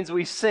 which means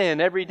we sin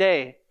every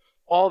day,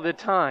 all the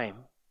time.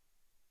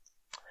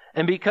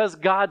 And because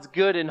God's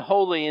good and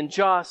holy and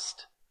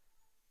just,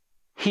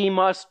 He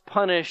must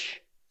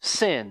punish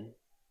sin.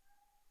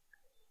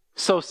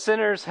 So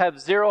sinners have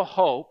zero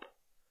hope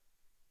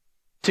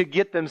to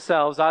get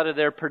themselves out of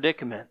their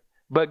predicament.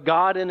 But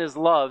God in His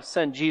love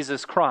sent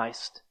Jesus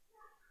Christ,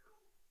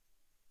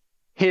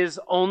 His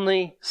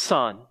only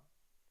Son.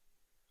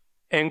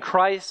 And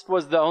Christ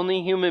was the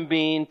only human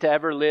being to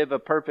ever live a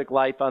perfect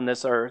life on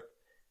this earth.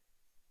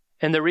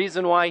 And the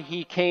reason why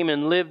He came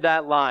and lived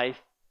that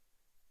life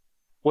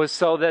was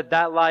so that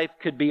that life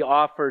could be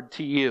offered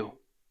to you.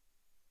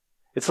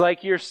 It's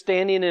like you're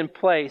standing in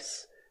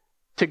place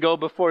to go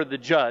before the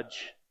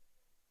judge.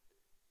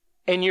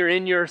 And you're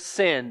in your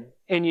sin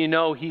and you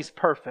know He's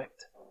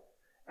perfect.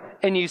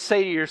 And you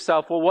say to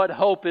yourself, well, what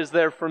hope is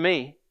there for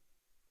me?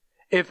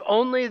 If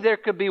only there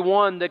could be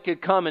one that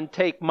could come and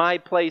take my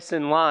place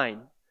in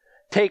line.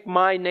 Take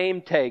my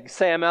name tag,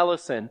 Sam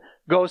Ellison.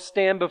 Go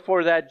stand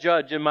before that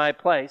judge in my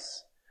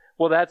place.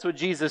 Well, that's what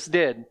Jesus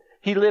did.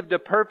 He lived a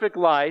perfect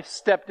life,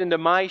 stepped into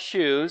my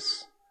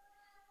shoes.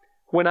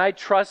 When I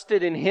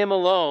trusted in Him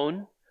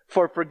alone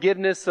for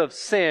forgiveness of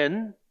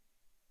sin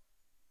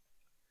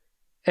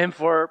and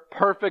for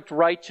perfect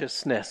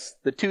righteousness,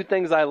 the two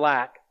things I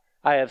lack.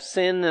 I have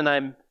sinned and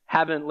I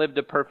haven't lived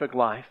a perfect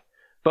life.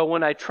 But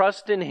when I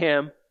trust in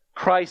Him,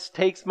 Christ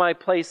takes my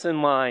place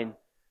in line.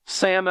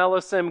 Sam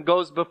Ellison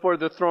goes before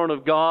the throne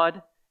of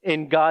God,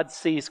 and God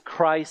sees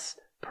Christ's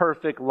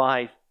perfect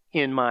life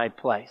in my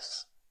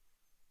place.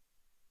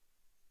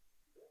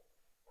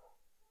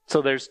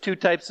 So there's two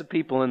types of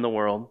people in the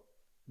world.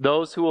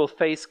 Those who will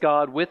face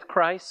God with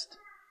Christ,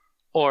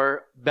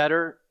 or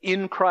better,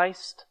 in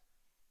Christ.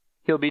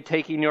 He'll be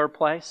taking your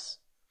place.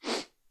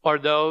 Or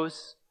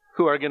those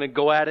who are going to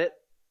go at it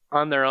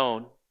on their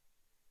own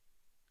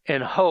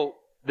and hope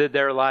that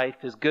their life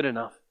is good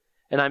enough.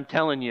 And I'm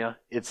telling you,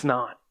 it's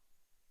not.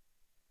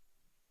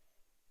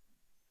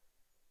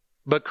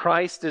 But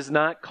Christ has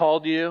not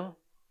called you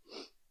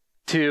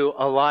to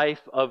a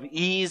life of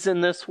ease in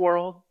this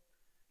world.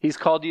 He's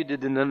called you to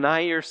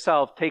deny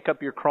yourself, take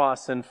up your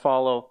cross, and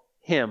follow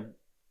Him.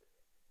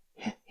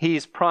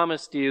 He's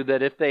promised you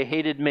that if they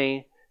hated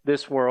me,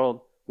 this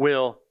world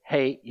will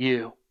hate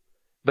you.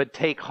 But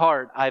take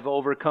heart, I've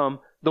overcome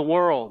the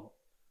world.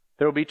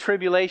 There will be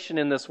tribulation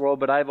in this world,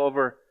 but I've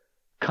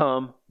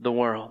overcome the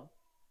world.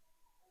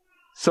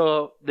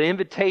 So the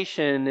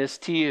invitation is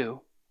to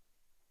you.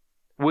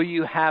 Will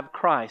you have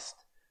Christ?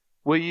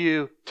 Will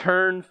you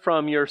turn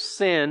from your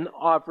sin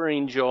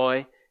offering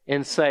joy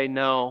and say,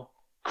 no,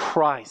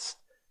 Christ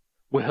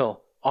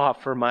will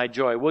offer my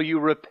joy? Will you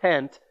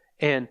repent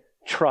and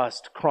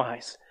trust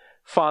Christ?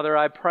 Father,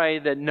 I pray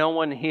that no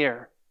one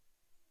here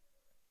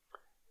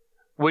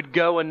would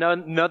go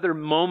another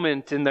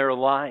moment in their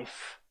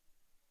life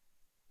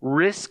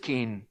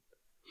risking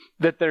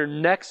that their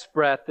next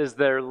breath is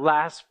their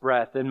last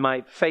breath and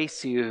might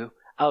face you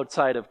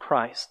outside of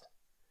Christ.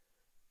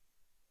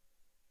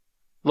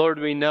 Lord,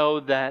 we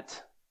know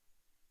that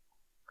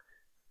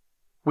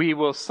we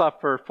will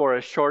suffer for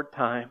a short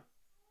time,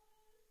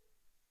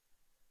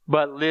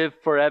 but live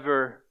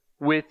forever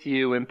with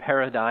you in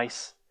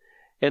paradise.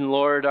 And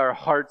Lord, our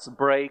hearts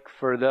break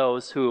for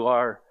those who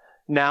are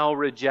now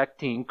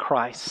rejecting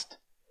Christ,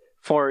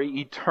 for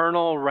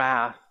eternal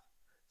wrath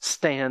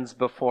stands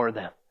before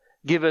them.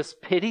 Give us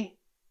pity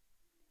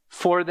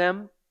for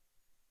them.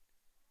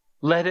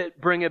 Let it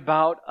bring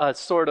about a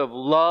sort of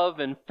love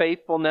and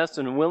faithfulness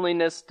and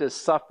willingness to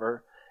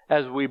suffer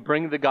as we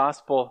bring the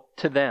gospel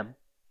to them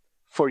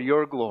for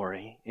your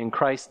glory. In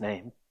Christ's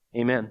name,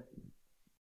 amen.